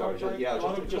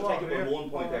on one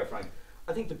point there, Frank.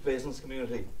 I think the business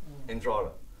community in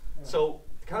Drogheda. So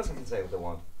the council can say what they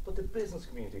want, but the business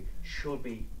community should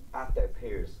be at their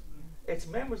peers. It's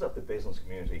members of the business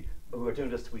community who are doing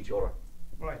this to each other.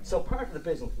 Right. So part of the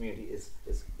business community is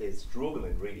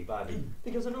struggling really badly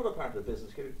because another part of the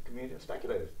business community are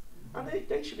speculators, and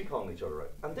they should be calling each other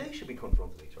out, and they should be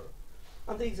confronting each other,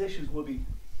 and these issues will be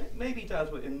maybe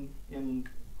dealt with in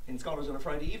in scholars on a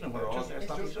Friday evening where all their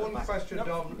stuff is just one question,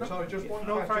 Dom. Sorry, just one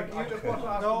No, question. Frank, I just want to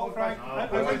ask no, one Frank,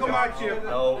 question. I will come back to you.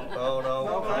 No,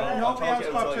 Frank, nobody else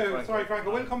got two. Sorry, Frank, I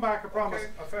will come back, I promise.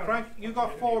 Okay, Frank, you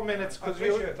got 4 minutes because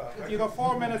you got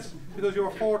 4 minutes because you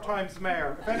were 4 times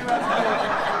mayor. If anyone else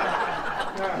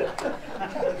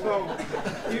so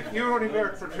you were only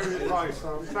mayor for 2 years twice,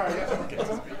 so sorry. Yes.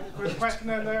 There's a question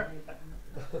in there?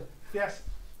 Yes.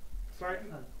 Sorry.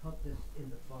 I'll put this in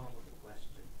the form of a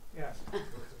question. Yes. So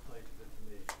it's a point of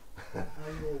information.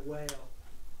 Are you aware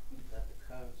that the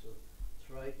council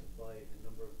tried to buy a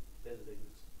number of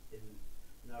buildings in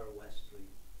Narrow West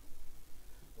Street,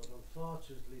 but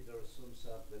unfortunately there is some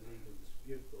sort of a legal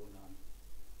dispute going on,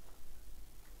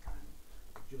 and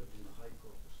the judge in the High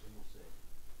Court of Somerset said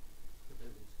the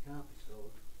buildings can't be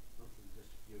sold until the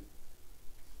dispute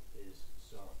is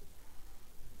sorted.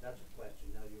 That's a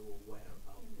question. Now you're aware of it.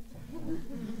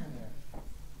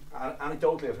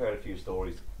 Anecdotally, I've heard a few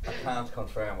stories. I can't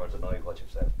confirm or deny what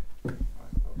you've said.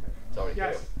 Sorry.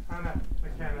 Yes, Anna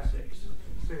McKenna,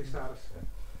 city status.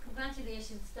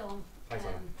 Congratulations, Dom,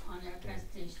 on your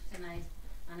presentation tonight.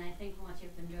 And I think what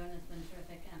you've been doing has been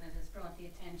terrific, and it has brought the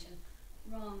attention,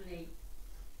 wrong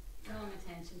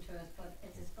attention to us, but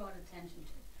it has brought attention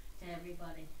to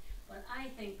everybody. But I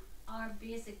think our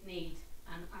basic need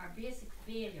and our basic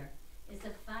failure is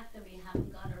the fact that we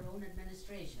haven't got our own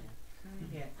administration.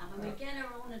 Yeah. And when we get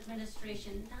our own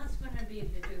administration, that's when we'll be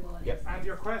able to do all this. Yep. And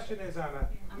your question is, Anna?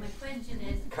 And my question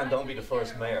is, can Don be the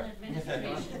first mayor?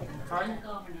 Administration and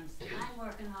governance. I'm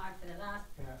working hard for the last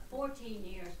 14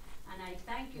 years, and I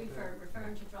thank you for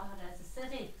referring to Drogheda as a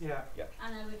city. Yeah.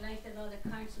 And I would like that all the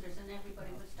councillors and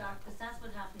everybody would start, because that's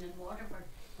what happened in Waterford.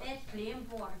 They claimed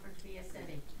Waterford to be a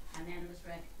city, and then it was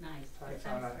recognised. Thanks,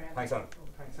 Anna. Thanks, Anna.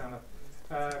 Thanks, Anna.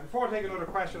 Before I take another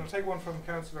question, I'll take one from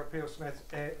Councillor Peel Smith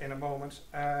in a moment.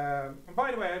 And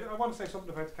by the way, I want to say something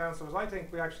about the councillors. I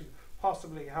think we actually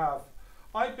possibly have.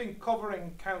 I've been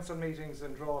covering council meetings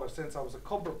in Drogheda since I was a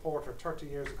cub reporter 30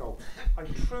 years ago. I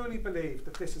truly believe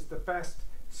that this is the best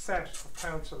set of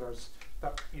councillors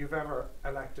that you've ever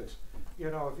elected.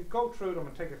 You know, if you go through them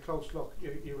and take a close look,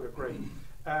 you would agree.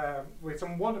 With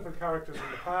some wonderful characters in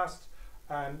the past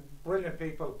and brilliant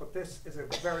people, but this is a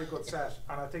very good set,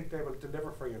 and I think they will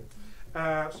deliver for you.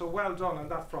 So well done on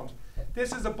that front.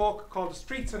 This is a book called The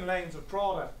Streets and Lanes of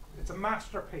Drogheda. It's a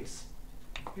masterpiece,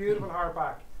 beautiful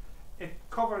hardback. It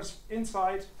covers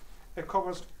inside, it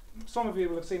covers, some of you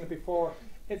will have seen it before,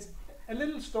 it's a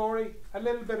little story, a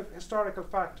little bit of historical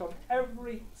fact on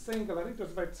every single, I think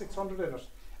there's about 600 in it,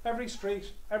 every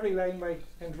street, every laneway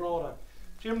in Drogheda.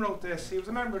 Jim wrote this. He was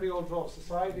a member of the Old Drogheda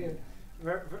Society, and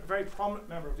very prominent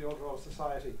member of the Old Drogheda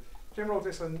Society. Jim wrote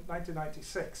this in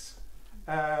 1996.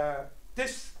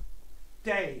 This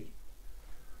day,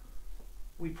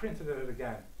 we printed it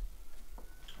again.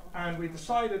 And we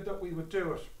decided that we would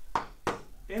do it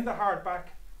in the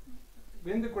hardback,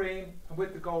 in the green, and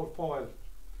with the gold foil.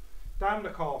 Damn the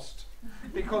cost.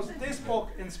 Because this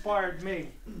book inspired me.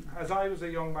 As I was a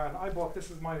young man, I bought, this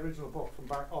is my original book from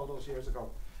back all those years ago.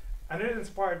 And it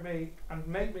inspired me and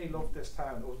made me love this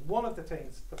town. It was one of the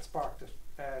things that sparked it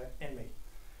in me.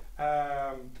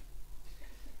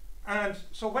 And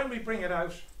so when we bring it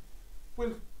out,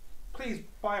 we'll please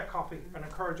buy a copy and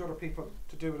encourage other people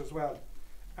to do it as well.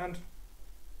 And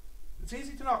it's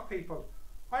easy to knock people.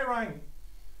 I rang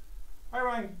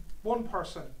one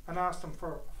person and asked them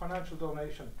for a financial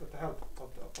donation with the help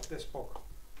of this book.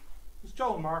 It was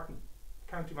Joan Martin,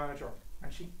 county manager,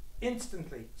 and she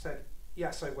instantly said,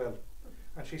 yes, I will.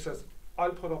 And she says,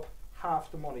 I'll put up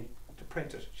half the money to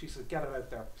print it. She said, get it out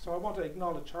there. So I want to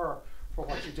acknowledge her for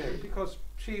what she did, because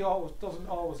she doesn't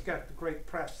always get the great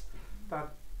press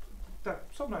that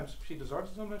sometimes she deserves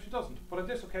and sometimes she doesn't. But on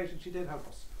this occasion, she did help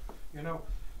us, you know.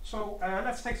 So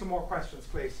let's take some more questions,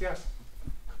 please. Yes?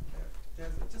 I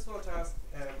just want to ask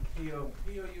Pio,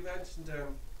 you mentioned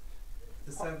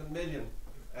the 7 million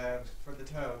for the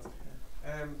towns.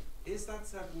 Is that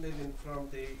 7 million from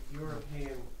the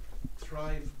European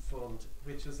Thrive Fund,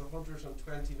 which is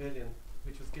 120 million,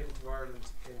 which was given to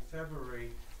Ireland in February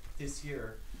this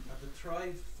year? And the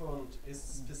Thrive Fund is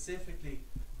specifically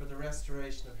for the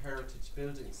restoration of heritage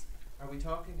buildings. Are we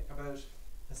talking about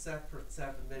a separate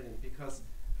 7 million? Because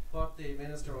what the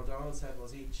Minister O'Donnell said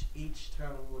was each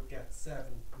town would get 7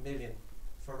 million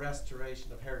for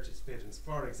restoration of heritage buildings.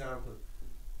 For example,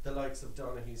 the likes of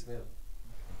Donaghy's Mill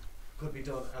could be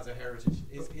done as a heritage.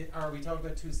 Are we talking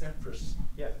about two separate?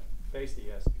 Yeah, basically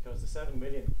yes, because the 7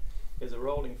 million is a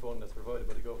rolling fund that's provided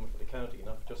by the government for the county,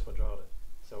 not just for Drogheda.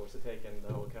 So it's to take in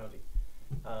the whole county.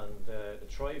 And the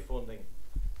Thrive funding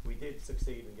we did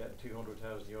succeed in getting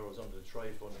 €200,000 under the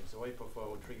TRI funding, so I put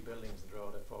forward 3 buildings in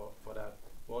Drogheda for that.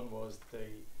 One was the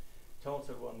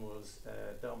Townsend one was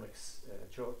Dominic's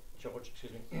church,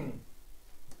 excuse me,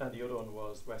 and the other one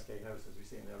was Westgate House, as we've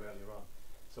seen there earlier on.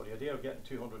 So the idea of getting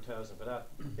 200,000 for that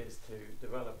is to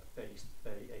develop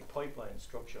a pipeline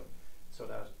structure so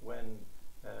that when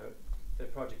the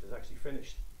project is actually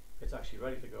finished, it's actually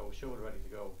ready to go, shovel ready to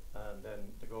go, and then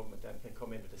the government then can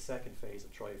come in with the second phase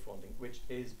of TRI funding, which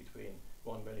is between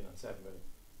 1 million and 7 million.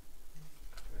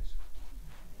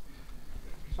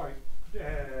 Sorry,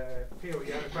 Theo,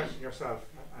 you had a question yourself.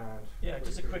 Yeah,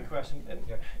 just a quick question.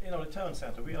 You know, the town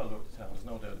centre, we all love the town, there's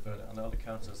no doubt about it, and all the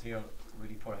councils here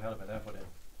really put a hell of an effort in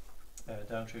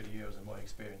down through the years in my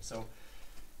experience. So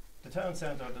the town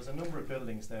centre, there's a number of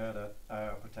buildings there that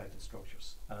are protected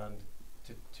structures, and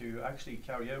to actually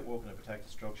carry out work in a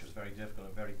protected structure is very difficult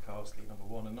and very costly, number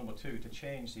one, and number two, to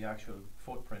change the actual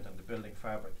footprint and the building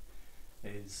fabric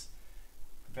is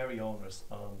very onerous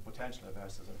on potential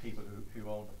investors and people who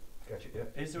own them. Gotcha, yeah.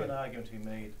 Is there an argument to be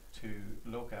made to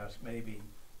look at maybe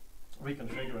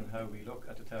reconfiguring how we look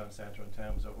at the town centre in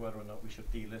terms of whether or not we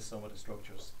should delist some of the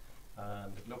structures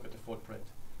and look at the footprint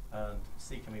and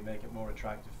see can we make it more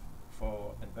attractive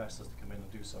for investors to come in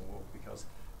and do some work, because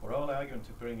we're all arguing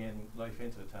to bring in life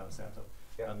into the town centre,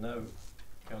 and now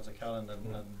Councillor Callan and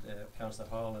Councillor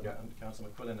Hall and Councillor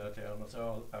McQuillan out there and us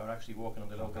all are actually working on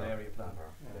the local area plan,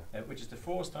 which is the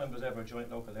first time there's ever a joint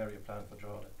local area plan for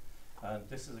Drogheda. And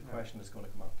this is a question that's going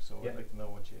to come up, so I'd like to know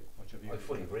what your view is. I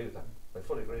fully agree with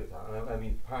that. And I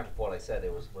mean, part of what I said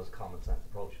it was a common sense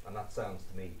approach, and that sounds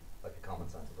to me like a common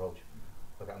sense approach.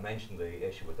 Like I mentioned the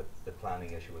issue with the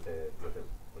planning issue with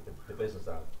the business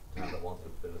that wanted to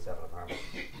build a 7 apartments.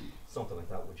 Something like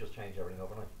that would just change everything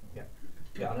overnight.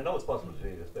 Yeah, and I know it's possible to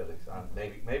do this buildings, and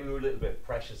maybe we're a little bit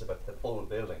precious about the full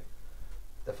building.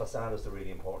 The facade is the really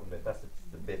important bit. That's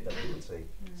the bit that people see.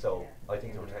 So I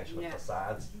think the retention of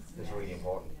facades is really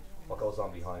important. What goes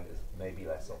on behind is maybe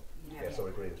less so. Yeah, so I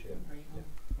agree with you.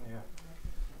 Yeah.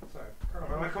 Sorry,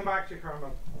 Carmen, I'll come back to you,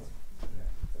 Carmen.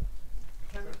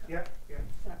 Yeah.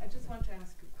 So I just want to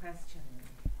ask a question.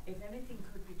 If anything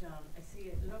could be done, I see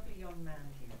a lovely young man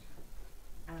here,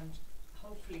 and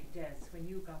hopefully, Des, when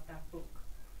you got that book,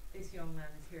 this young man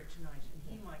is here tonight, and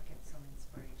he might get some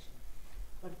inspiration.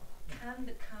 But can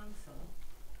the council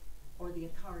or the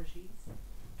authorities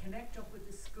connect up with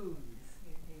the schools?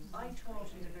 I taught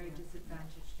in a very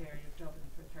disadvantaged area of Dublin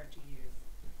for 30 years,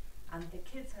 and the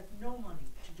kids had no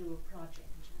money to do a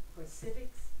project for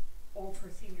civics or for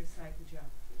senior cycle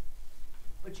geography.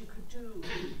 But you could do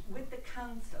with the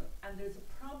council, and there's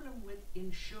a problem with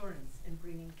insurance in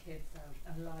bringing kids out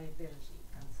and liability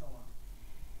and so on.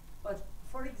 But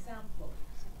for example,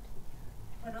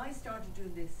 when I started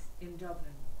doing this in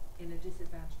Dublin in a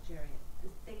disadvantaged area,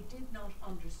 they did not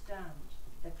understand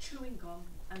that chewing gum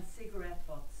and cigarette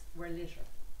butts were litter.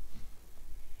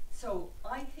 So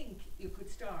I think you could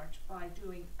start by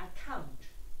doing a count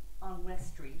on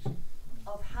West Street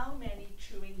of how many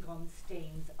chewing gum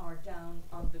stains are down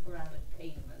on the granite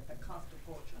pavement that cost a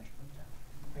fortune to put down.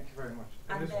 Thank you very much.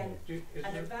 And then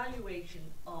an evaluation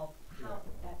of how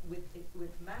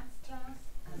with maths class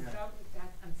and geography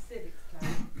class and civics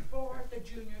class for the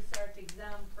junior cert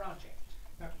exam project.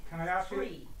 Now, can I ask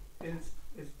you? Is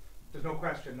there's no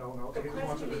question? No. The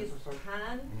question is,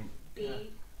 can the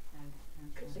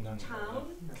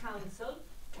town council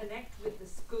connect with the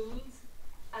schools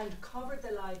and cover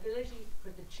the liability for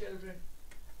the children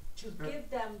to give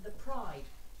them the pride?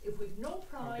 If we've no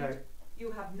pride,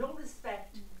 you have no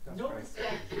respect.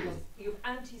 Respect, you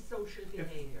have antisocial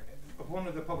behaviour. If one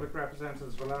of the public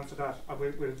representatives will answer that,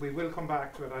 we will come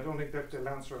back to it. I don't think that they'll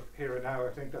answer it here and now.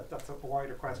 I think that's a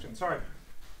wider question. Sorry.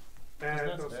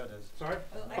 Sorry?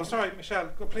 Well, sorry, Michelle.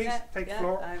 Please take the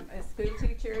floor. I'm a school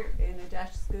teacher in a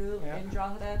dash school in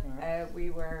Drogheda. We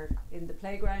were in the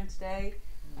playground today.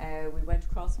 We went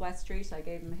across West Street. I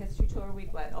gave them a history tour.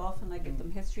 Often I give them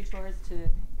history tours to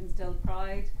instill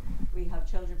pride. We have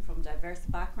children from diverse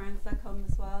backgrounds that come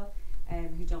as well,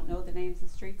 who don't know the names of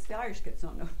the streets. The Irish kids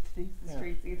don't know the names of the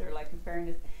streets either, like in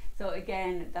fairness. So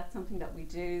again, that's something that we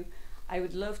do. I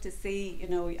would love to see,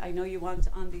 I know you want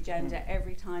on the agenda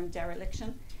every time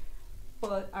dereliction,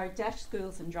 but our DESH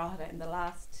schools in Drogheda in the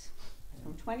last,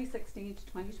 from 2016 to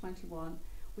 2021,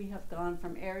 we have gone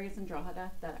from areas in Drogheda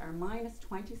that are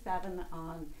 -27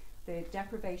 on the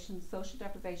social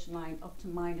deprivation line up to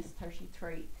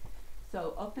 -33.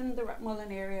 So up in the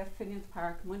Mullen area, Finian's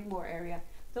Park, Moneymore area,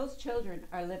 those children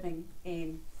are living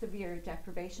in severe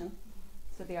deprivation.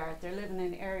 So they're living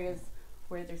in areas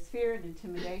where there's fear and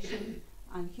intimidation,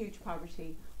 and huge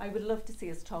poverty. I would love to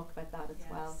see us talk about that as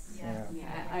well.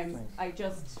 I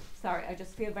just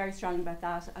feel very strong about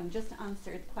that. And just to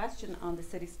answer the question on the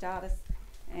city status,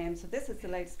 so this is the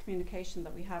latest communication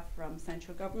that we have from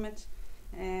central government.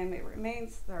 It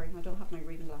remains, sorry, I don't have my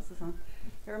reading glasses on.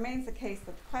 It remains the case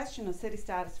that the question of city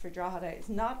status for Drogheda is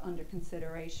not under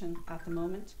consideration at the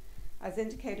moment. As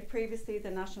indicated previously, the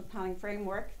National Planning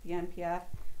Framework, the NPF,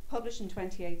 published in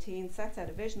 2018, sets out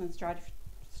a vision and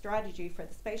strategy for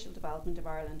the spatial development of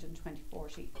Ireland in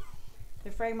 2040.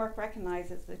 The framework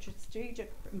recognises the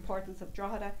strategic importance of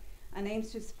Drogheda and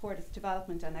aims to support its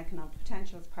development and economic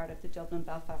potential as part of the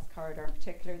Dublin-Belfast corridor, in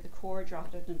particular the core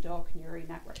Drogheda-Dundalk and Uri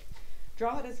network.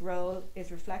 Drogheda's role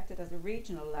is reflected at a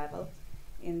regional level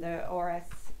in the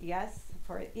RSES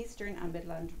for Eastern and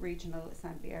Midland Regional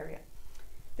Assembly Area.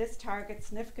 This targets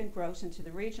significant growth into the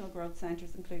regional growth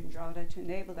centres, including Drogheda, to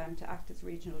enable them to act as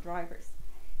regional drivers.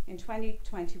 In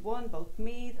 2021, both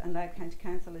Meath and Louth County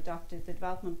Council adopted the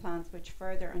development plans which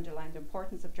further underline the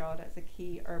importance of Drogheda as a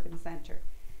key urban centre.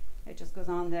 It just goes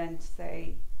on then to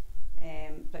say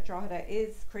that Drogheda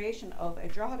is creation of a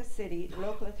Drogheda city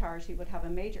local authority would have a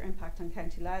major impact on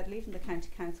County Louth, leaving the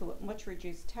County Council with much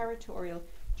reduced territorial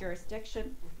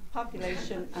jurisdiction,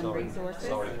 population and resources.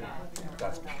 Sorry,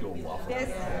 that's pure waffle. This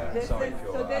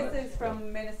is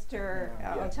from Minister,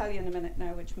 I'll tell you in a minute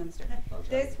now which Minister.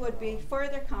 This would be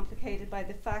further complicated by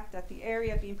the fact that the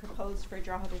area being proposed for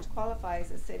Drogheda to qualify as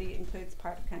a city includes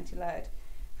part of County Louth.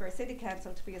 For a city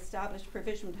council to be established,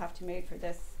 provision would have to be made for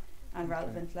this and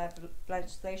relevant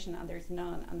legislation, and there's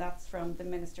none, and that's from the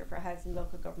Minister for Housing,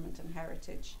 Local Government and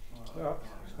Heritage. 23rd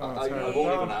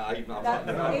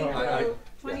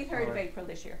of April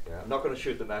this year. Yeah, I'm not going to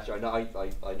shoot the match. I know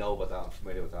about that. I'm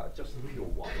familiar with that. Just pure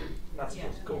waffle. That's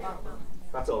just good.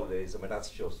 That's all it is. I mean, that's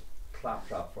just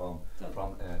claptrap from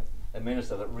a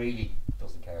minister that really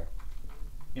doesn't care.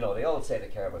 You know, they all say they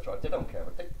care about Drogheda. They don't care,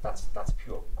 but that's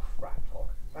pure crap talk.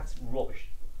 That's rubbish,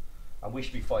 and we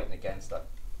should be fighting against that.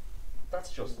 That's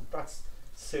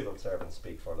civil servant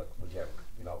speak for, like, would you ever,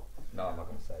 you know, no, I'm not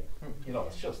going to say, you know,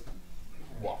 it's just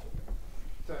waffle.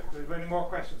 So, do we have any more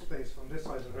questions, please, from this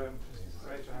side of the room?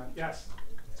 Raise your hand. Yes.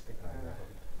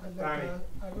 I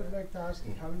would like to ask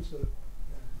the council,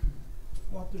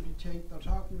 what do they think? They're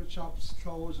talking about shops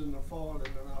closing or falling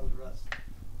and all the rest.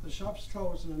 The shops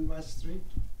closing in West Street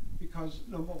because,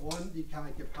 number one, they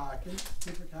can't get parking.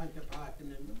 People can't get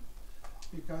parking in them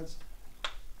because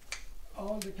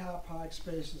all the car park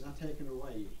spaces are taken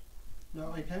away.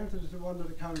 Now, I counted to one of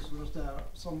the councillors there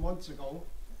some months ago,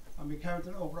 and we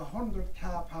counted over 100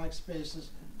 car park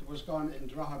spaces that was gone in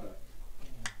Drogheda.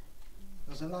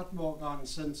 There's a lot more gone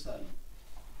since then.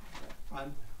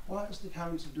 And what is the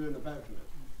council doing about it?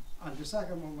 And the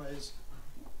second one was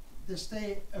the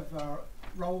state of our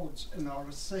roads in our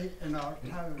city, in our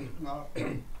town, in our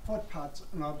footpaths,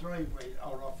 in our driveway,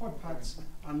 or our footpaths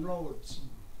and roads.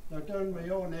 Now, down in my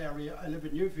own area, I live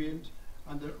in Newfield,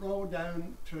 and the road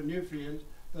down to Newfield,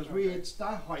 there's weeds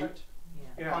that height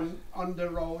on the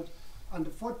road, and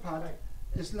the footpath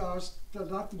is lost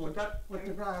not much with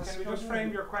the grass. Can you just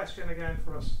frame your question again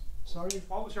for us? Sorry?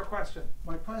 What was your question?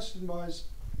 My question was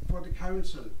for the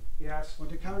council. Yes.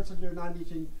 Would the council do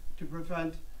anything to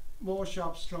prevent more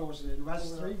shops closing in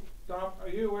West Street? Dom, are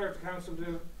you aware of the council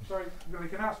do? Sorry, we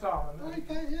can ask Dom.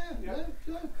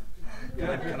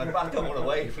 Can I back that one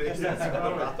away, please? Can I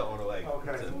back that one away?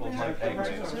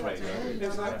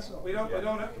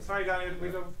 Sorry, Daniel,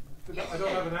 I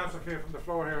don't have an answer for you from the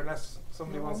floor here unless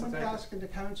somebody wants to take it. I'm asking the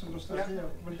council to start here.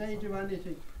 Will they do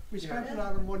anything? We spent a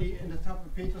lot of money in the top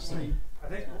of Peter Street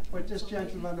with this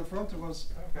gentleman in front of us,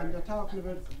 and they're talking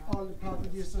about all the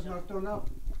properties that's not done up.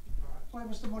 Why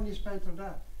was the money spent on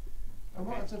that? And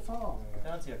what is it for? To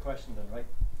answer your question then, right?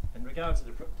 In regards to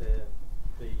the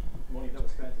money that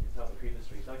was spent at the top of Peter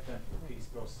Street, that came from the Peace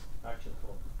Plus Action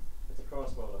Fund. It's a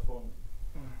cross-border fund.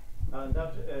 And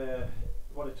that,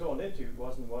 what it turned into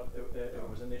wasn't what it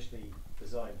was initially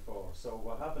designed for. So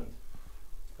what happened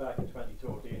back in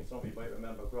 2013, somebody might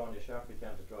remember Grania Sharpley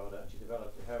came to Drogheda and she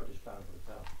developed a heritage plan for the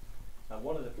town. And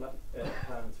one of the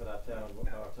plans for that town,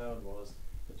 our town, was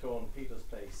to turn Peter's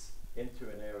Place into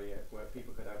an area where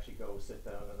people could actually go sit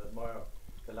down and admire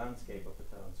the landscape of the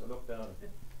town. So look down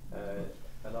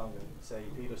along, say,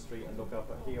 Peter Street and look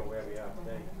up here where we are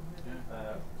today.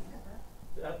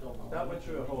 That went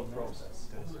through a whole process.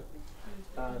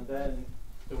 And then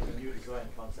there was a new design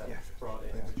concept brought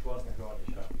in, which wasn't Grania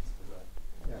Sharpley's design.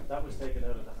 That was taken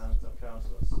out of the hands of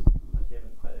councillors and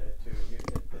given to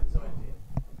the design team.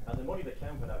 And the money that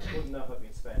came for that could not have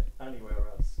been spent anywhere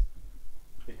else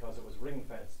because it was ring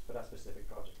fenced for that specific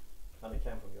project, and it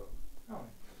came from Europe.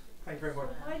 Thank you very much.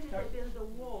 Why did they build a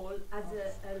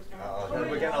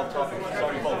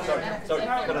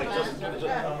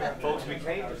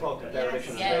talk to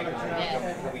Dereliction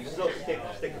and we just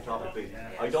stick to topic, please.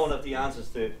 I don't have the answers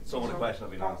to some of the questions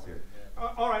that have been asked here.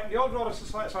 All right, the Old Drogheda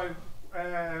Society. So,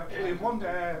 we have one.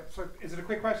 So, is it a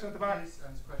quick question at the back? Yes,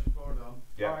 and it's a question for Dom.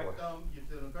 Yeah. Right. Dom, you've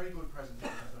done a very good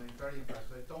presentation. I'm very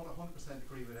impressed. I don't 100%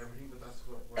 agree with everything, but that's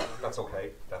what. That's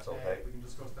okay. That's okay. We can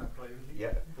discuss that privately.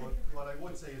 Yeah. But what I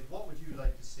would say is, what would you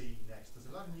like to see next? There's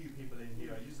a lot of new people in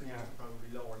here. I used to guess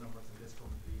probably lower numbers than this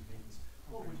coming to these meetings.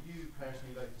 What would you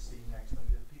personally like to see next, and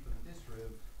the people in this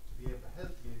room to be able to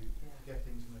help you to get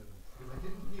things moving? Because I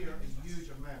didn't hear a huge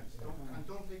amount. And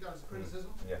don't take that as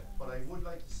criticism. But I would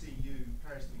like to see you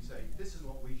personally say, this is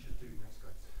what we should do next,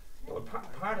 guys. Well,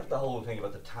 part of the whole thing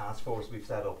about the task force we've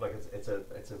set up, like it's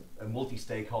a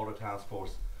multi-stakeholder task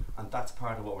force, and that's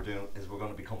part of what we're doing. Is we're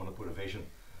going to be coming up with a vision.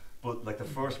 But like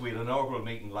we had an inaugural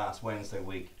meeting last Wednesday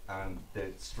week, and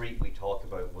the street we talked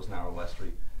about was Narrow West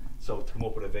Street. So to come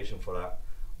up with a vision for that,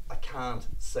 I can't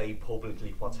say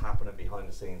publicly what's happening behind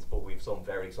the scenes, but we've some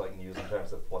very exciting news in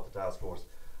terms of what the task force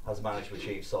has managed to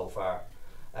achieve so far.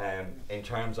 In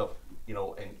terms of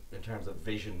in terms of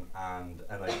vision and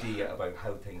an idea about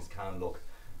how things can look.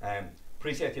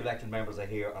 Appreciate the elected members are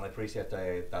here, and I appreciate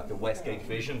that the Westgate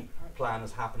vision plan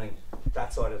is happening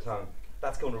that side of town.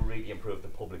 That's going to really improve the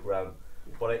public realm.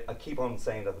 But I keep on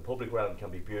saying that the public realm can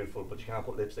be beautiful, but you can't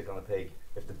put lipstick on a pig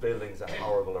if the buildings are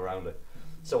horrible around it.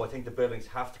 So I think the buildings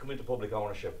have to come into public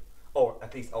ownership, or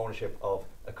at least ownership of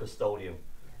a custodian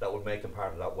that would make them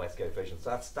part of that Westgate vision. So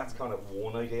that's kind of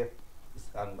one idea,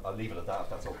 and I'll leave it at that if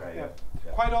that's okay. Yeah.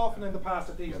 Quite often in the past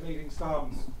at these meetings,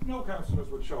 no councillors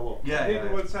would show up.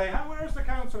 People would say, where's the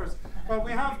councillors? Well,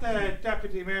 we have the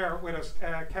Deputy Mayor with us,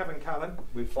 Kevin Callan.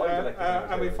 We've 5 elected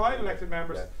members. And we've 5 elected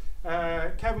members.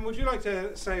 Kevin, would you like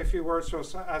to say a few words to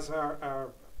us as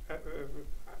our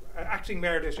acting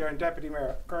mayor this year and deputy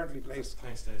mayor currently, please?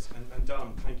 Thanks, Des. And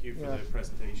Dom, thank you for the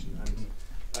presentation. And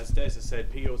as Des has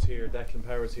said, Pio's here, Declan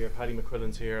Power's here, Paddy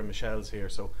McQuillan's here, and Michelle's here.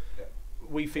 So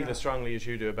we feel as strongly as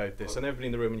you do about this, and everybody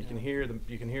in the room, and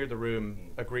you can hear the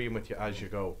room agreeing with you as you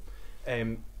go.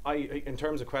 In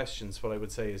terms of questions, what I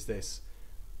would say is this: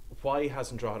 why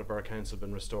hasn't Drogheda Borough Council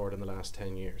been restored in the last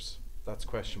 10 years? That's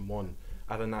question one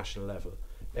at a national level.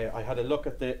 I had a look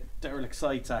at the Derelict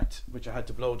Sites Act, which I had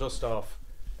to blow dust off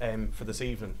for this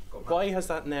evening. Why has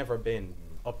that never been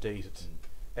updated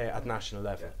at national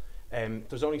level?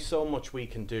 There's only so much we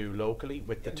can do locally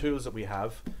with the tools that we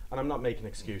have, and I'm not making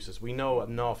excuses. We know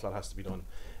an awful lot has to be done.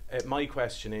 My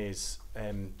question is,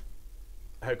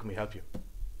 how can we help you?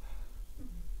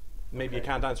 Maybe you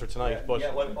can't answer tonight, but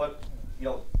well,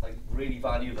 I really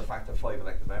value the fact that 5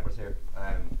 elected members here.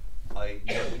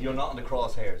 You're not in the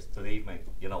crosshairs, believe me.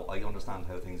 I understand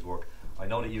how things work. I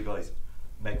know that you guys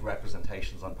make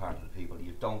representations on part of the people.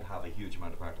 You don't have a huge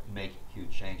amount of power to make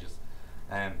huge changes.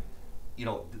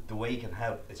 The way you can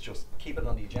help is just keep it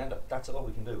on the agenda. That's all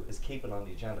we can do, is keep it on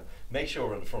the agenda. Make sure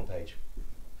we're on the front page.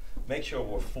 Make sure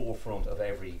we're forefront of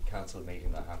every council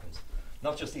meeting that happens.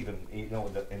 Not just even in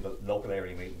the local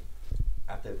area meeting,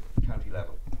 at the county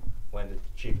level, when the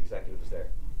chief executive is there,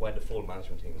 when the full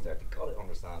management team is there. You've got to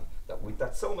understand that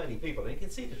that's so many people, and you can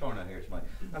see the turnout here tonight.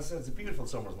 And so it's a beautiful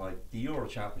summer's night. The Euro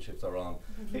Championships are on.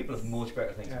 People have much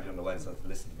better things to do on the Wednesday than to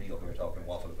listen to me up here talking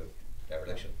waffle about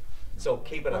dereliction. So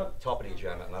keep it at the top of the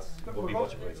agenda, and that would be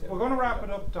much appreciated. We're going to wrap it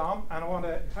up, Dom, and I want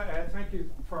to thank you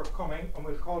for coming, and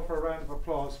we'll call for a round of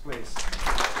applause, please.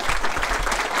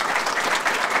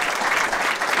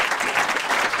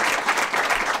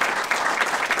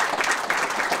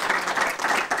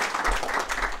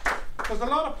 There's a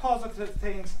lot of positive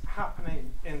things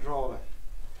happening in Drogheda.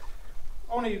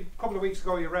 Only a couple of weeks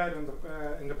ago you read in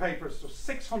the papers there's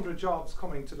 600 jobs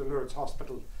coming to the Lourdes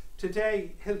Hospital.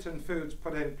 Today Hilton Foods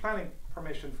put in planning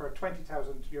permission for a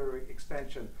 €20,000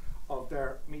 extension of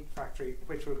their meat factory,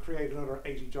 which will create another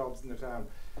 80 jobs in the town.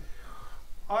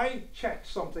 I checked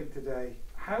something today.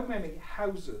 How many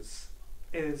houses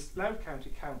is Louth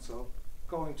County Council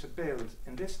going to build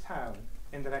in this town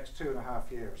in the next 2.5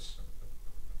 years?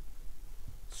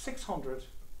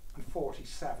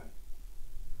 647.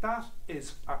 That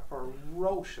is a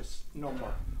ferocious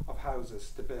number of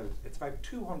houses to build. It's about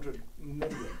 200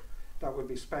 million that will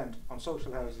be spent on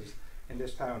social houses in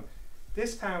this town.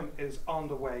 This town is on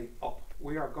the way up.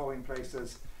 We are going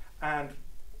places, and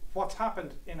what's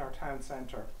happened in our town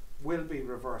centre will be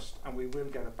reversed, and we will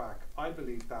get it back. I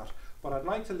believe that. But I'd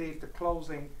like to leave the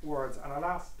closing words, and I'll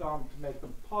ask Dom to make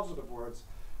them positive words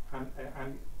and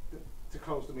to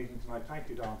close the meeting tonight. Thank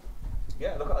you, Dom.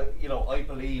 Yeah, look, I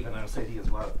believe in our city as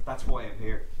well. That's why I'm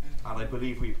here, and I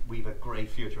believe we've a great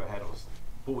future ahead of us.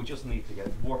 But we just need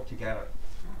to work together.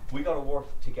 We got to work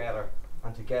together,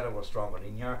 and together we're stronger.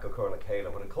 In Yarka Curla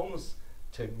Kayla, when it comes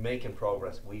to making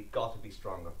progress, we've got to be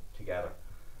stronger together.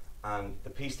 And the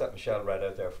piece that Michelle read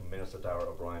out there from Minister Darragh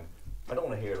O'Brien, I don't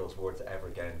want to hear those words ever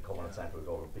again coming on central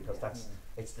government, because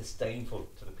it's disdainful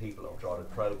to the people of Drogheda,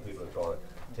 proud people of Drogheda,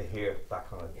 to hear that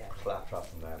kind of claptrap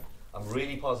from them. I'm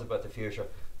really positive about the future.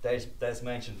 Des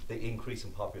mentioned the increase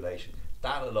in population.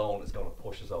 That alone is going to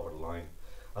push us over the line.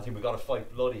 I think we've got to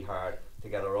fight bloody hard to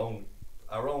get our own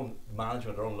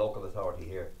management, our own local authority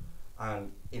here.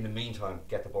 And in the meantime,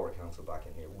 get the Borough Council back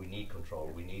in here. We need control.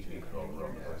 We need to be in control of our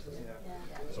own process.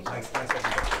 So thanks everybody.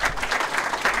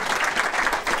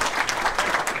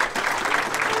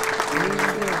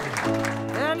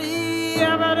 Any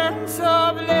evidence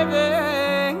of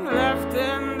living left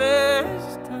in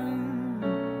this town?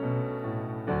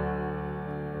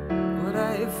 Would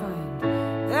I find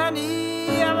any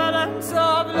evidence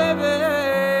of living?